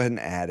just going to go ahead and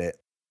add it.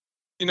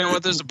 You know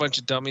what? There's a bunch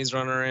of dummies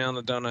running around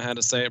that don't know how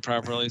to say it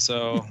properly,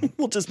 so...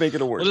 We'll just make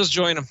it a word. We'll just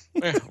join them.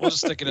 Yeah, we'll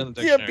just stick it in the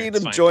dictionary. Yeah, beat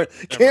them, join.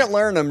 Can't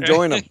learn them,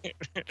 join them.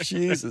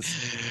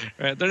 Jesus.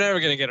 Right, they're never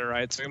going to get it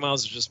right, so we might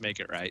as well just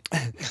make it right.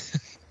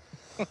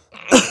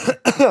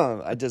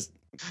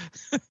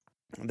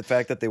 The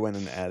fact that they went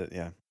and added,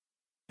 yeah.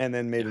 And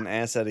then made an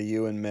ass out of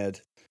you and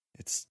Med.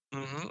 It's...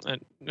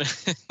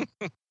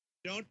 Mm-hmm.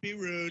 Don't be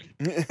rude.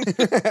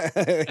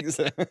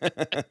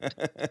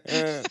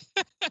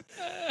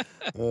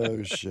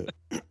 Oh, shit.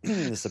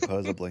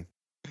 Supposedly.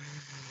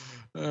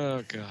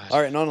 Oh, God. All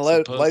right, and on a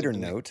lighter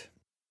note,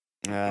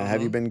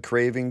 have you been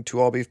craving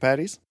 2 all-beef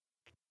patties?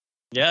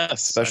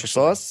 Yes. Special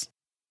sauce?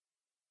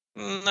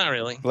 Not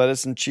really.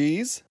 Lettuce and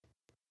cheese?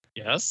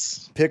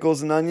 Yes.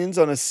 Pickles and onions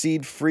on a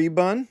seed-free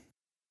bun?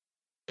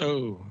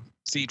 Oh,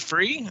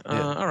 seed-free?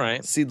 Yeah. All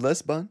right.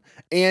 Seedless bun.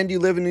 And you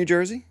live in New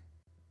Jersey?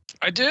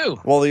 I do.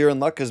 Well, you're in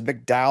luck because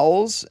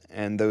McDowell's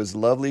and those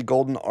lovely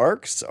golden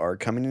arcs are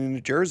coming to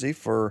New Jersey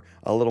for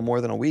a little more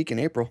than a week in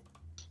April.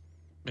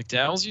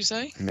 McDowell's, you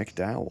say?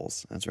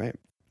 McDowell's, that's right.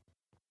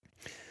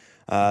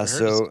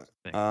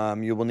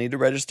 You will need to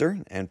register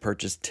and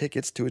purchase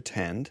tickets to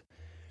attend.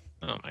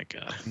 Oh, my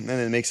God. And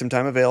then make some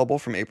time available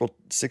from April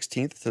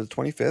 16th to the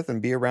 25th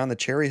and be around the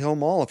Cherry Hill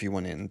Mall if you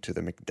went into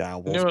the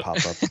McDowell's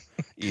pop-up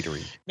eatery.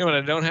 You know what I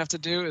don't have to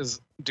do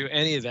is do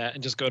any of that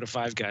and just go to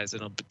Five Guys.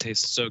 It'll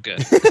taste so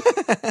good.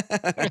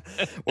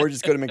 Or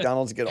just go to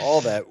McDonald's and get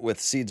all that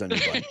with seeds on your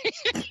butt.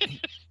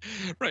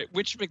 Right.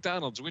 Which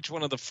McDonald's? Which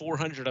one of the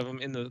 400 of them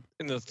in the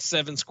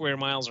 7 square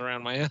miles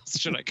around my house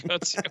should I go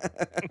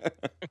to?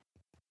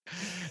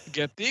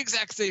 Get the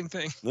exact same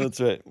thing. That's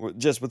right.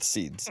 Just with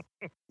seeds.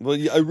 Well,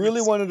 I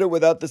really wanted it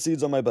without the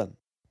seeds on my bun.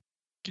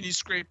 Can you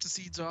scrape the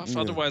seeds off?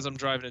 Yeah. Otherwise, I'm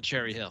driving to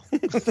Cherry Hill.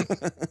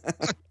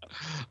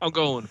 I'm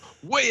going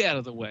way out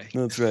of the way.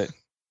 That's right.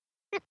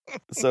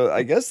 So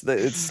I guess that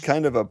it's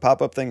kind of a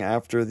pop-up thing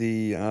after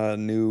the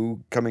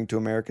new Coming to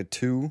America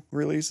 2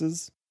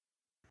 releases.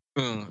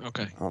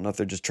 Okay. I don't know if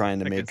they're just trying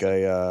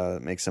to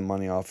make some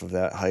money off of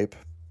that hype.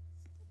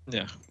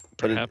 Yeah,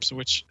 perhaps.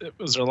 Was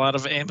there a lot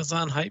of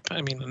Amazon hype?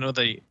 I mean, I know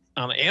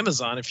on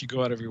Amazon, if you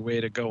go out of your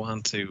way to go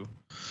onto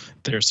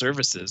their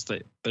services,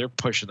 they're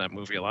pushing that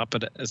movie a lot.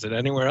 But is it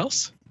anywhere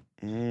else?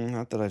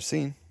 Not that I've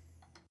seen.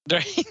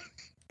 Right.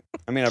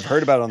 I mean, I've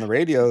heard about it on the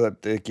radio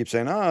that they keep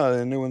saying,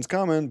 a new one's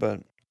coming,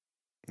 but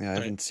yeah, I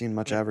haven't seen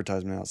much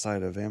advertisement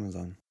outside of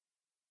Amazon.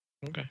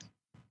 Okay.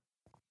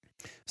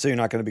 So you're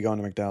not going to be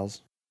going to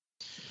McDowell's?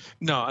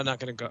 No, I'm not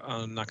going to go.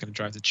 I'm not going to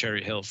drive to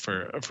Cherry Hill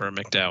for a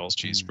McDowell's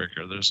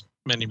cheeseburger. There's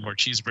many more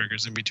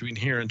cheeseburgers in between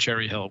here and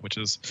Cherry Hill, which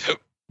is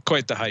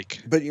quite the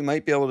hike. But you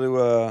might be able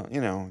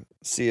to,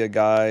 see a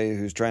guy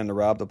who's trying to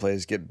rob the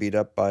place get beat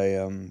up by,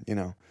 a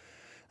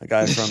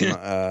guy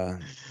from,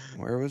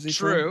 where was he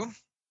from? True.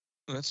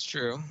 That's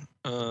true.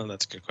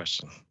 That's a good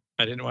question.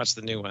 I didn't watch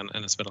the new one,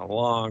 and it's been a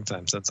long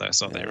time since I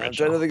saw the original. I'm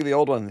trying to think of the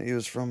old one. He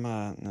was from,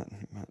 I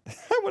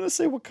want to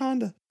say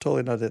Wakanda.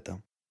 Totally not it,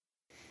 though.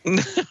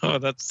 No,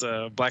 that's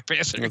Black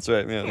Panther. That's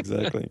right. Yeah,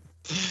 exactly.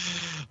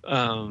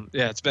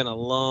 Yeah, it's been a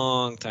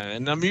long time,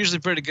 and I'm usually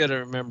pretty good at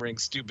remembering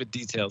stupid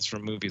details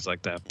from movies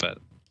like that. But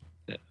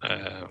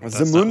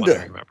that's not what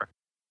I remember.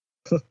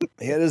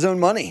 He had his own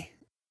money.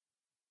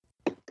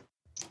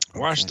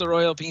 Wash the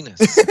royal penis.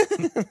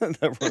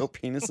 The royal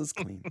penis is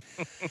clean.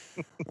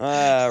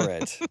 All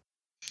right.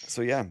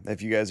 So yeah,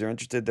 if you guys are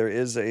interested, there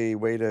is a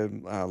way to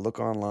look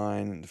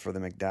online for the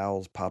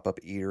McDowell's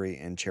pop-up eatery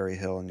in Cherry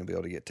Hill, and you'll be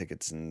able to get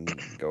tickets and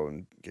go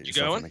and get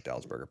yourself a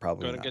McDowell's burger.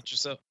 Probably going to get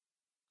yourself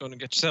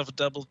a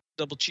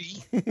double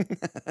cheese.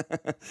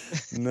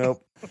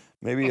 Nope.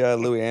 Maybe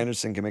Louis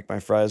Anderson can make my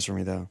fries for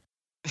me though.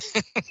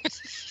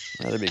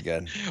 That'd be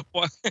good.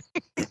 What?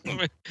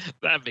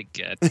 That'd be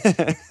good.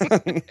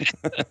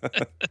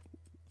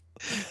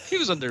 He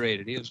was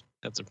underrated.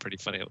 Had some pretty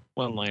funny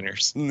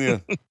one-liners. Yeah.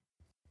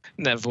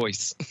 And that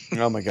voice.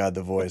 Oh my God,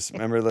 the voice.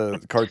 Remember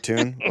the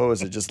cartoon? What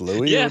was it? Just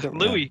Louie? Yeah,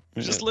 Louie.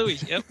 Yeah. Just Louie.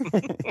 Yep.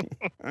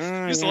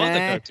 I used to love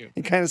that cartoon.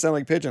 He kind of sounded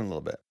like Pigeon a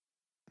little bit.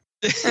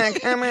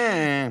 Come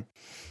on.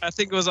 I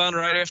think it was on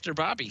right after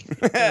Bobby.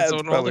 That's so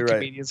probably all the right.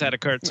 comedians had a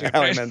cartoon.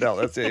 Howie Right? Mandel.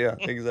 That's it. Yeah,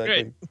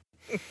 exactly.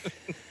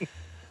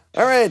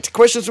 All right.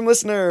 Questions from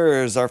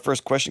listeners. Our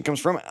first question comes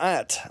from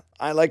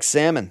I like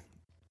salmon.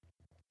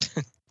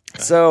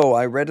 So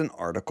I read an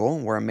article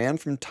where a man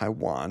from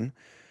Taiwan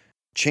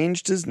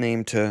changed his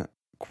name to,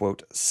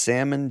 quote,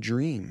 Salmon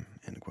Dream,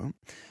 end quote,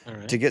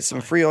 to get some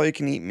free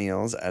all-you-can-eat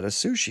meals at a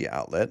sushi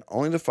outlet,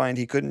 only to find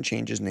he couldn't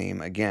change his name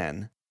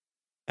again,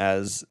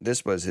 as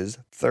this was his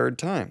third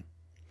time.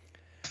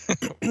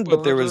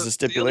 But there was a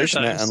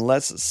stipulation that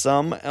unless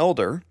some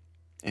elder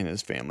in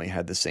his family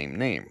had the same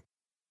name,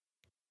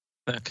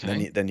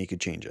 then he could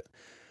change it.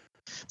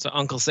 So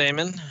Uncle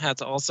Salmon had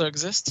to also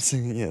exist?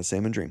 Yeah,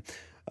 Salmon Dream.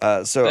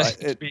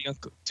 It'd be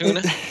Uncle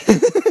Tuna?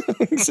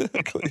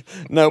 Exactly.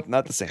 Nope,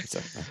 not the same. So,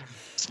 no.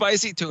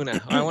 Spicy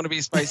tuna. I want to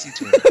be spicy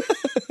tuna.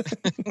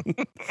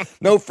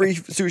 No free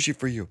sushi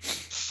for you.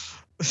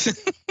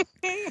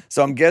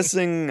 So I'm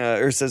guessing,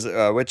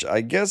 which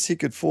I guess he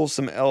could fool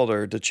some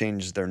elder to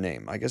change their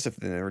name. I guess if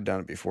they've never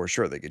done it before,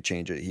 sure, they could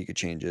change it. He could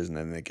change his, and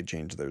then they could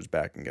change theirs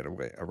back and get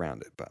away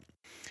around it. But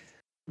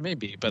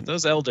maybe, but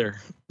those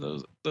elder, they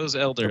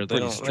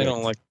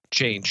don't like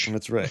change.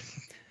 That's right.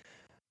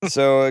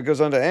 So it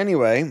goes on to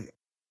anyway.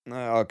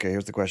 Okay,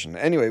 here's the question.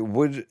 Anyway,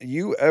 would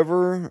you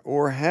ever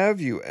or have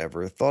you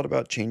ever thought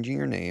about changing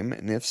your name,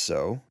 and if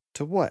so,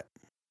 to what?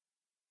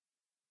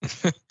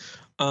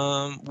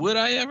 Would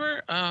I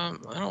ever? I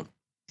don't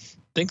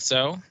think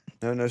so.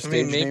 No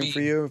stage name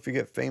for you if you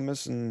get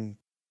famous and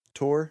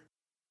tour?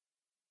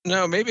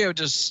 No, maybe I would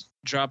just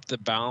drop the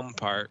Baum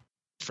part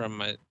from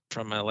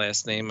my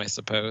last name, I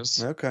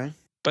suppose. Okay.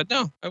 But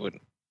no, I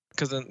wouldn't,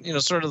 because then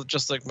sort of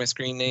just like my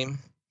screen name.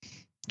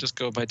 Just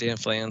go by Dan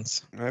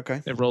Flans. Okay.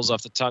 It rolls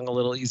off the tongue a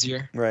little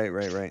easier.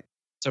 Right.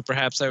 So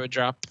perhaps I would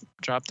drop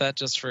that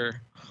just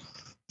for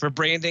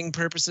branding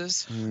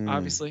purposes,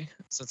 obviously,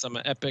 since I'm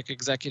an epic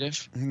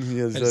executive.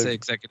 Yes, I'd say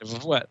executive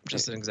of what?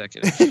 Just an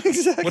executive.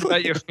 Exactly. What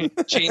about you?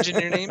 Changing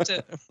your name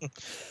to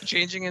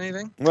changing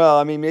anything? Well,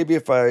 I mean, maybe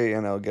if I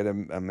get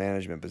a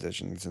management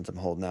position, since I'm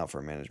holding out for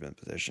a management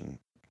position.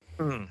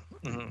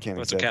 Mm-hmm. Can't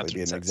What's exactly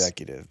be an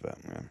executive, but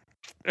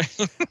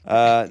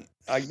yeah.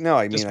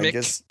 I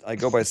guess I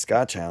go by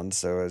Scotch Hound,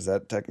 so is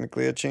that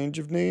technically a change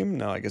of name?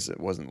 No, I guess it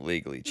wasn't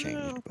legally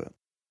changed, but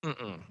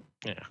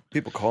yeah.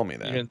 People call me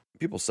that.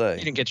 People say.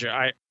 You didn't get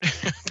your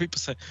people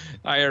say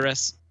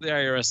IRS. The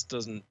IRS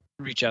doesn't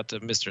reach out to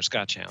Mr.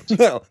 Scotch Hound.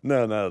 No,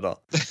 not at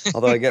all.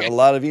 Although I get a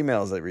lot of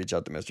emails that reach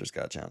out to Mr.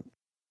 Scotch Hound.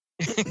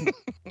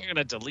 You're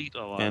gonna delete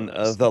a lot. And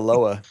of those. the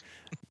Loa,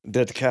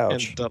 dead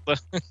couch.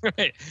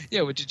 Right?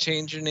 Yeah. Would you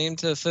change your name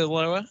to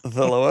Thiloa?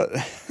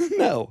 Thiloa?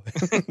 No.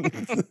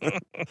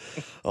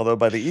 Although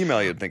by the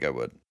email you'd think I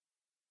would.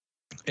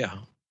 Yeah.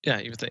 Yeah,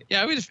 you would think.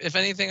 Yeah, I would. If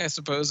anything, I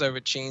suppose I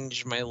would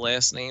change my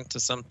last name to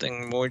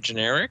something more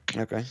generic.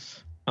 Okay.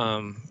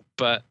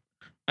 But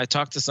I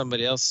talked to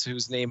somebody else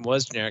whose name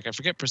was generic. I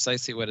forget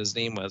precisely what his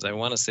name was. I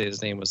want to say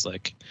his name was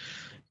like,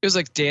 it was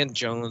like Dan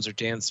Jones or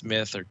Dan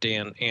Smith or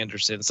Dan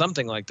Anderson,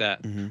 something like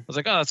that. Mm-hmm. I was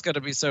like, oh, that's got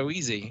to be so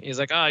easy. He's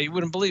like, oh, you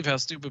wouldn't believe how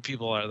stupid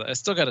people are. I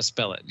still got to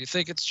spell it. You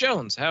think it's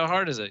Jones? How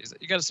hard is it? He's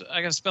like,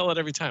 I got to spell it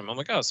every time. I'm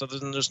like, oh, so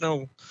there's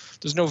no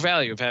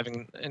value of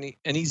having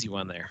an easy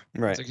one there.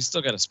 Right. It's like, you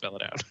still got to spell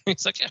it out.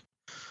 He's like, yeah.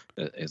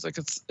 It's like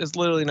it's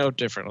literally no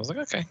different. I was like,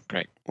 okay,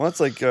 great. Well, it's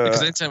like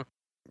Because anytime,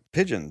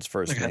 Pigeon's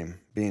first Okay. name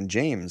being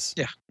James.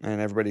 Yeah.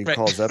 And everybody Right.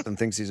 calls up and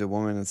thinks he's a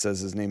woman and says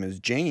his name is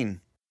Jane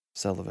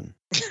Sullivan.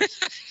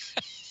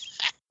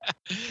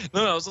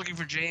 No, I was looking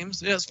for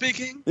James. Yeah,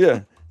 speaking.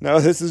 Yeah. No,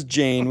 this is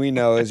Jane. We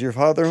know. Is your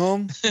father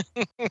home?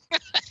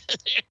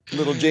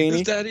 Little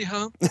Janie? Is Daddy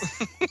home?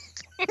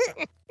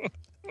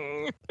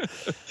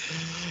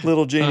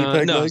 Little Janie No.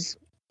 Pegleg?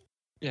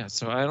 Yeah,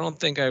 so I don't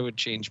think I would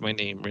change my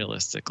name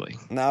realistically.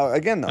 Now,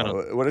 again, I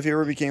though, what if you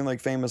ever became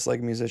like famous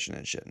like musician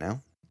and shit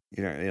now?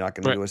 You're not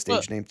going to Right. do a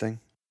stage name thing?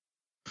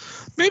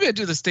 Maybe I'd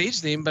do the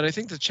stage name, but I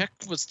think the check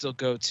would still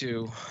go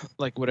to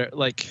like whatever.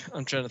 Like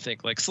I'm trying to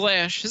think, like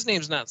Slash. His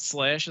name's not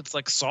Slash; it's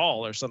like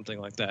Saul or something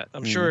like that.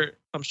 I'm sure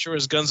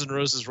his Guns N'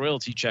 Roses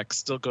royalty checks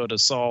still go to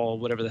Saul,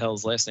 whatever the hell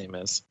his last name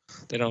is.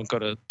 They don't go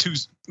to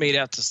made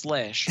out to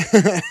Slash.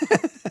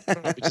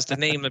 It's just a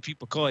name that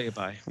people call you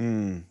by.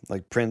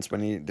 Like Prince,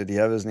 did he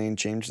have his name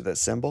changed to that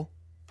symbol?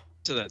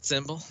 To that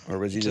symbol, Or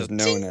was he just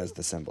known as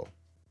the symbol?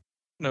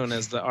 known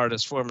as the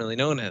artist formerly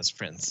known as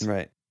Prince.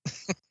 Right.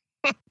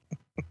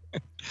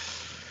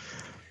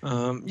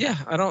 Yeah,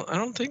 I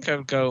don't think I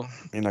would go.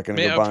 You're not going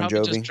to Maybe go I'll Bon probably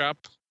Jovi? just drop.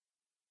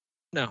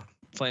 No,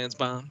 Flans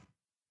Bomb.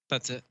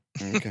 That's it.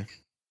 Okay.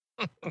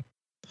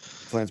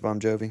 Flans Bon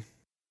Jovi?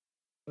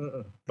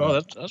 Oh,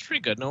 that's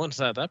pretty good. No one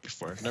said that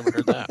before. I've never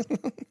heard that.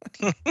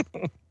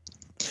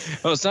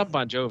 Oh, it's not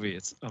Bon Jovi.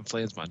 It's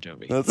Flans Bon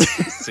Jovi.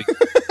 See,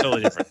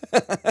 totally different.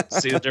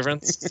 See the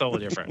difference?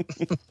 Totally different.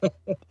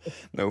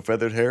 No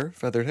feathered hair?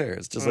 Feathered hair.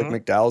 It's just like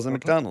McDowell's and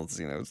McDonald's.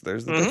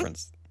 There's the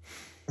difference.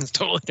 It's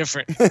totally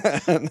different.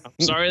 I'm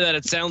sorry that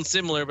it sounds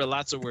similar, but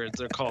lots of words.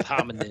 They're called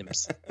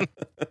homonyms.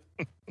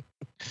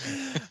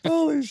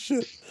 Holy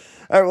shit.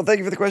 All right, well, thank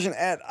you for the question.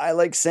 I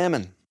like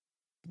salmon.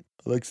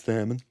 I like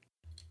salmon.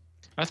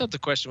 I thought the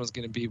question was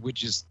going to be, would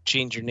you just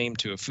change your name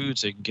to a food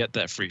so you can get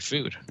that free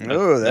food?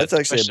 Oh, that's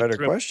actually a better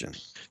threw- question.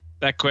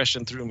 That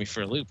question threw me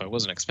for a loop. I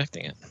wasn't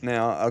expecting it.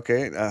 Now,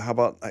 okay, how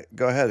about,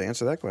 go ahead,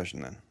 answer that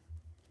question then.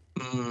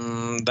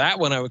 That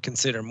one I would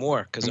consider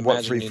more. Because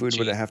What free food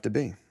would it have to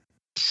be?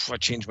 I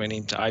changed my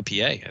name to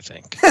IPA, I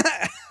think.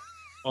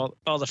 all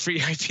the free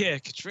IPA I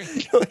could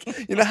drink.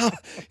 you know how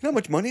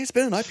much money I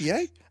spend on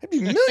IPA? I'd be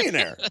a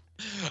millionaire.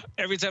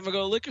 Every time I go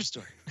to a liquor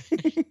store,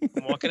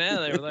 I'm walking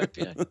out of there with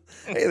IPA.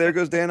 Hey, there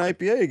goes Dan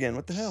IPA again.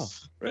 What the hell?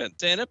 Right,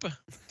 Dan Ipa.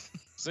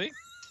 See?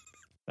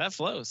 That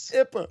flows.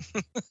 Ipa.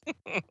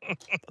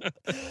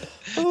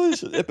 Holy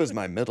shit. Ipa's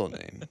my middle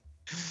name.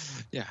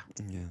 Yeah.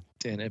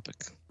 Dan Ipa.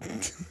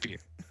 Beer.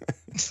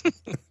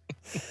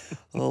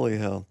 Holy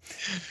hell.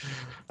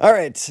 All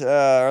right.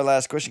 Our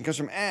last question comes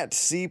from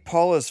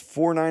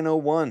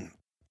 @CPaulus4901.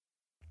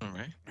 All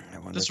right.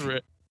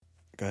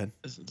 Go ahead.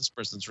 This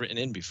person's written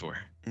in before.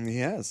 He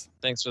has.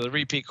 Thanks for the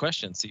repeat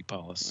question, C.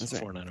 Paulus, That's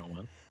right.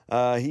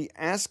 4901. He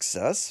asks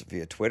us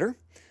via Twitter,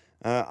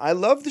 I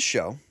love the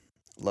show,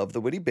 love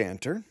the witty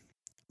banter,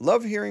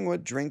 love hearing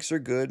what drinks are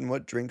good and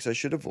what drinks I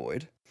should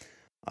avoid.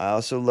 I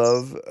also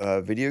love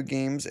video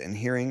games and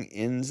hearing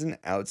ins and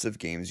outs of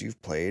games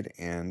you've played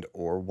and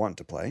or want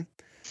to play.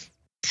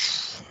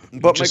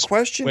 But my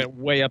question went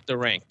way up the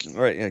rank.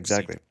 Right, yeah,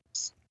 exactly.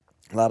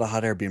 A lot of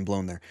hot air being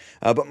blown there.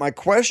 But my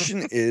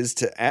question is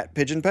to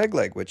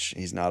 @PigeonPegleg, which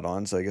he's not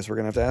on, so I guess we're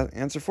going to have to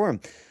answer for him.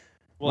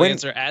 We'll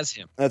answer as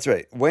him. That's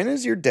right. When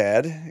is your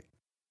dad,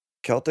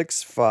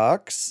 Celtics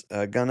Fox,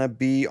 gonna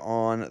be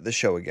on the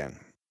show again?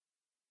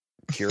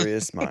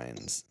 Curious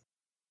minds.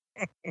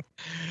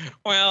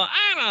 Well,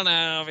 I don't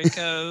know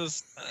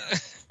because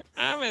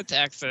I'm in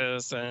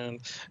Texas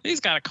and he's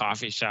got a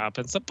coffee shop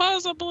and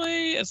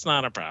supposedly it's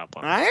not a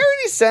problem. I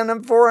already sent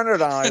him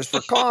 $400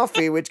 for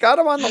coffee, which got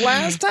him on the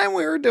last time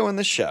we were doing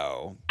the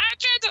show. I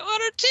tried to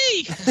order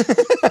tea.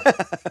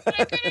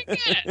 I couldn't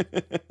get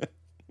it.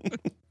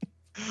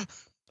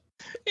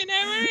 You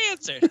never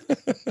answered.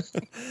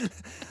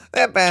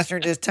 That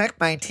bastard just took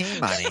my tea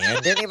money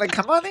and didn't even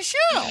come on the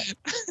show.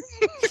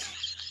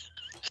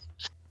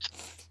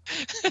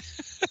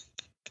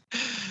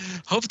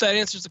 Hope that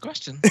answers the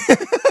question.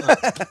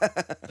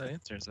 That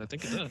answers. I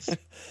think it does.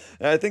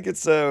 I think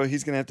it's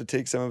he's gonna have to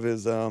take some of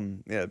his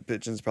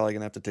Pigeon's probably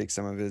gonna have to take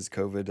some of his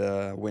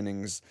COVID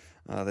winnings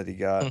that he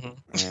got. And,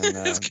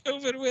 his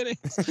COVID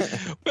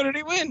winnings. What did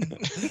he win?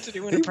 Did he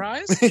win a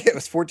prize? It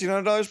was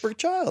 $1,400 per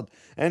child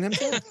and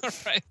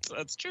himself. Right,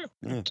 that's true.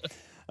 Yeah.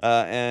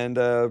 And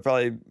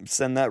probably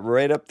send that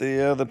right up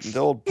the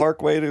old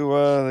parkway to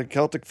the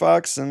Celtic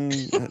Fox, and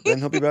then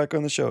he'll be back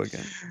on the show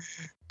again.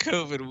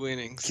 COVID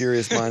winnings.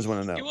 Curious minds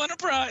want to know. You won a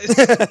prize.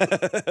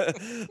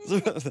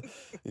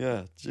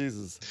 Yeah,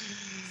 Jesus.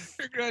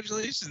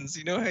 Congratulations.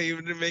 You know how you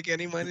didn't make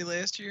any money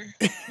last year?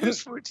 It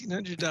was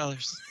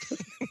 $1,400.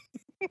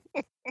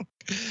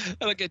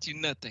 That'll get you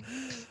nothing.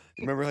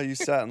 Remember how you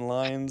sat in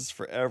lines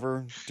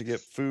forever to get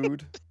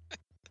food?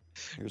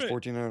 Here's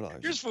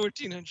 $1,400. Here's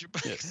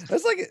 $1,400. Yeah.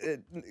 That's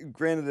like,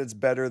 granted, it's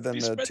better than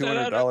You the spread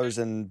that out $200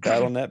 in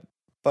BattleNet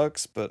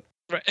bucks, but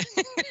Right.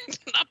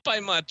 Not by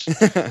much.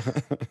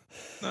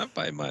 Not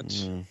by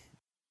much.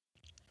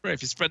 Right.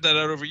 If you spread that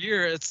out over a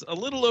year, it's a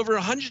little over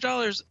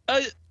 $100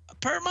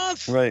 per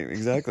month. Right,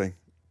 exactly.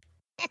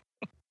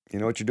 You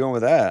know what you're doing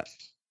with that?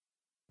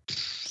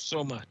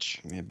 So much.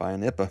 You buy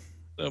an IPA.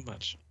 So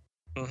much.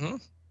 Mm-hmm.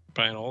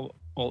 Buying all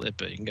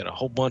IPA. You can get a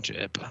whole bunch of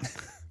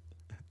IPA.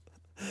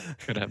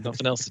 Could have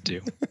nothing else to do.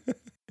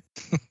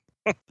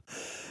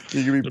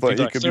 You could be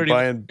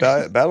buying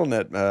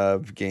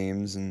BattleNet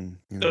games, and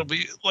it'll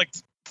be like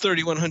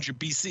 3100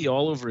 BC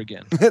all over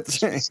again.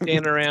 That's right.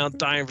 Standing around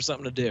dying for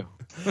something to do.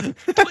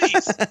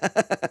 Please,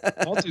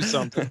 I'll do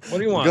something. What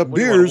do you want? Got What,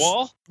 do you want, beers. a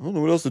wall? I don't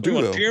know what else to What, do do you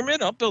want though. a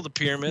pyramid? I'll build a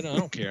pyramid. I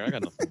don't care. I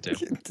got nothing to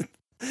do.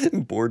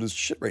 I'm bored as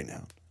shit right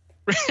now.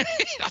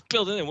 I'll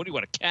build it in. What do you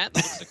want? A cat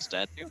that looks like a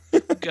statue? You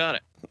got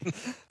it.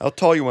 How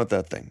tall you want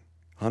that thing?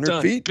 100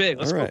 Done. feet? Big.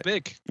 Let's All go right.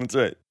 big. That's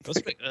right.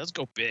 Let's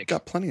go big.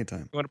 Got plenty of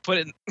time. You want to put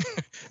it in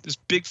this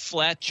big,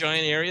 flat,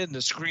 giant area in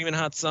the screaming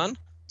hot sun?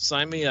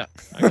 Sign me up.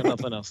 I got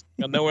nothing else.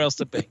 Got nowhere else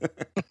to be.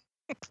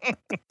 I'm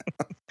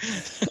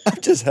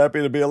just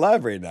happy to be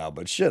alive right now,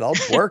 but shit, I'll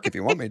work if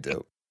you want me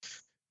to.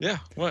 Yeah.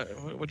 What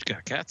you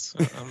got? Cats?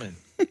 I'm in.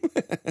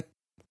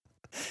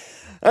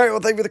 All right. Well,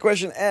 thank you for the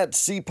question at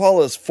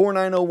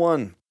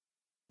CPaulus4901.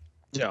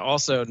 Yeah.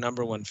 Also,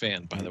 number one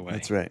fan, by the way.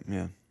 That's right.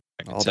 Yeah.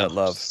 I can All tell. that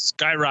love.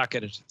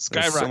 Skyrocketed.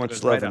 There's so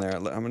much love right in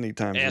up. there. How many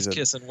times? Ass he said-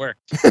 kissing worked.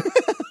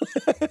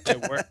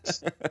 It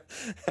works.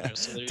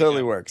 So there you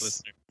Totally go, works.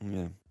 listener.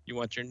 Yeah, You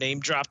want your name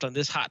dropped on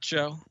this hot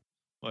show?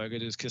 All I gotta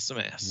do is kiss some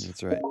ass.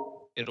 that's right.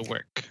 It'll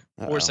work.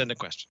 Uh-oh. Or send a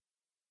question.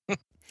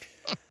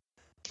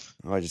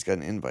 Oh, I just got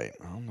an invite.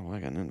 I don't know why I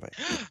got an invite.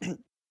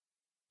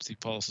 See,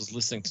 Paulus was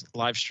listening to the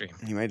live stream.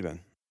 He might have been.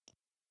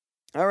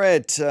 All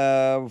right.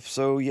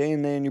 So, yay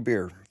and nay in your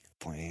beer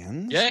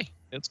plans. Yay!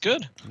 It's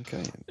good.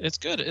 Okay. It's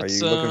good. Are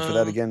It's, you looking for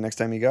that again next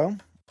time you go?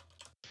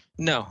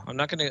 No, I'm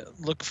not going to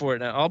look for it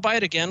now. I'll buy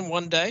it again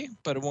one day,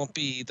 but it won't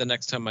be the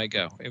next time I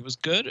go. It was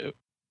good,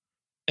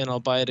 and I'll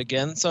buy it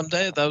again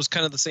someday. That was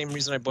kind of the same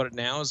reason I bought it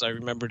now, is I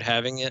remembered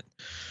having it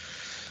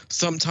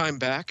some time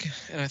back,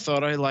 and I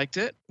thought I liked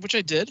it, which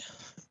I did.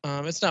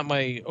 It's not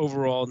my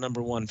overall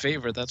number one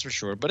favorite, that's for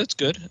sure, but it's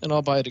good, and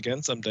I'll buy it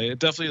again someday. It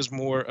definitely is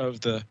more of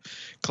the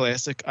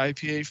classic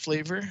IPA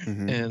flavor,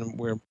 and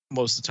where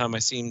most of the time I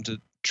seem to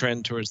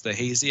trend towards the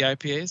hazy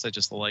IPAs. I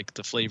just like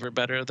the flavor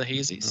better of the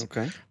hazies.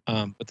 Okay.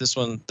 But this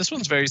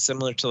one's very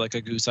similar to like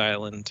a Goose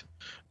Island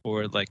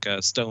or like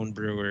a Stone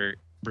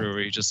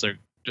Brewery, just a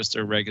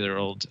regular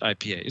old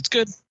IPA. It's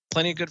good,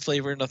 plenty of good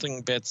flavor,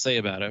 nothing bad to say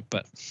about it.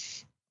 But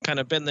kind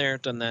of been there,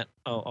 done that.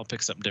 I'll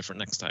pick something different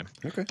next time.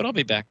 Okay. But I'll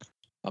be back.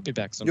 I'll be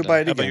back someday. You'll buy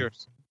it How about again.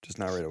 yours? Just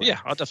not right away. Yeah,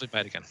 I'll definitely buy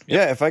it again.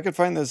 Yeah, if I could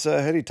find this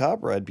heady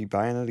topper, I'd be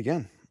buying it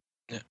again.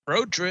 Yeah.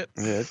 Road trip.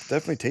 Yeah, it's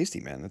definitely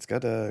tasty, man. It's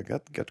got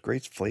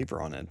great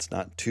flavor on it. It's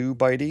not too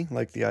bitey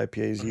like the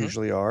IPAs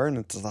usually are, and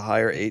it's the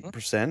higher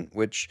 8%,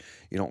 which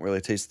you don't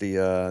really taste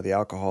the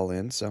alcohol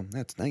in. So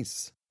that's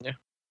nice. Yeah,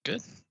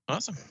 good,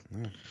 awesome,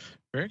 Yeah.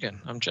 Very good.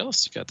 I'm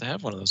jealous you got to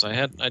have one of those.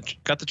 I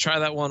got to try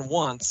that one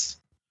once,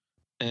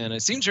 and I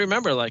seem to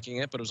remember liking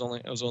it, but it was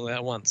only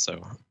that once.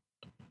 So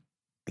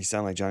You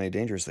sound like Johnny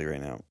Dangerously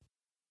right now.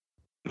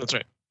 that's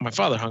right. My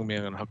father hung me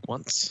on a hook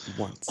once.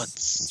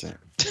 That's right.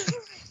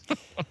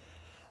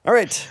 All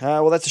right.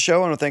 Well, that's the show. I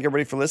want to thank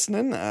everybody for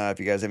listening. If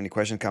you guys have any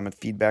questions, comment,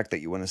 feedback that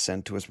you want to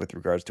send to us with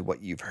regards to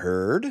what you've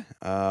heard,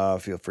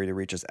 feel free to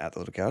reach us at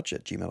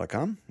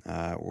thelittlecouch@gmail.com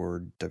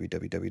or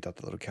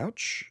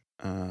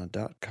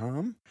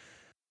www.thelittlecouch.com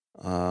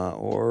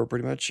or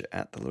pretty much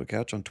at The Little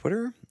Couch on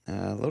Twitter.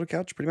 Little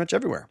Couch pretty much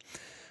everywhere.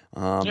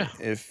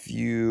 If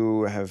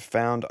you have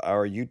found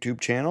our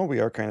YouTube channel, we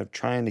are kind of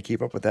trying to keep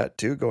up with that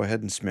too. Go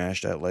ahead and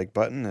smash that like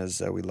button,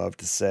 as we love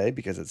to say,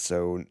 because it's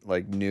so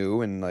like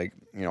new and like,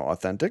 you know,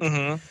 authentic. We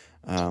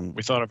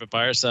thought of it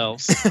by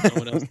ourselves. No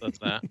one else does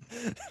that.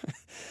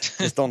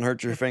 Just don't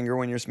hurt your finger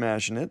when you're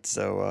smashing it.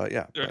 So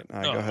yeah, Go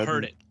ahead.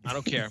 hurt it. I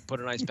don't care. Put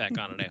an ice pack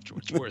on it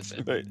afterwards. Worth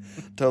it. Right.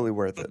 Totally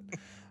worth it.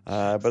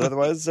 But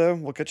otherwise,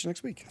 we'll catch you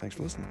next week. Thanks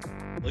for listening.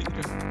 Later.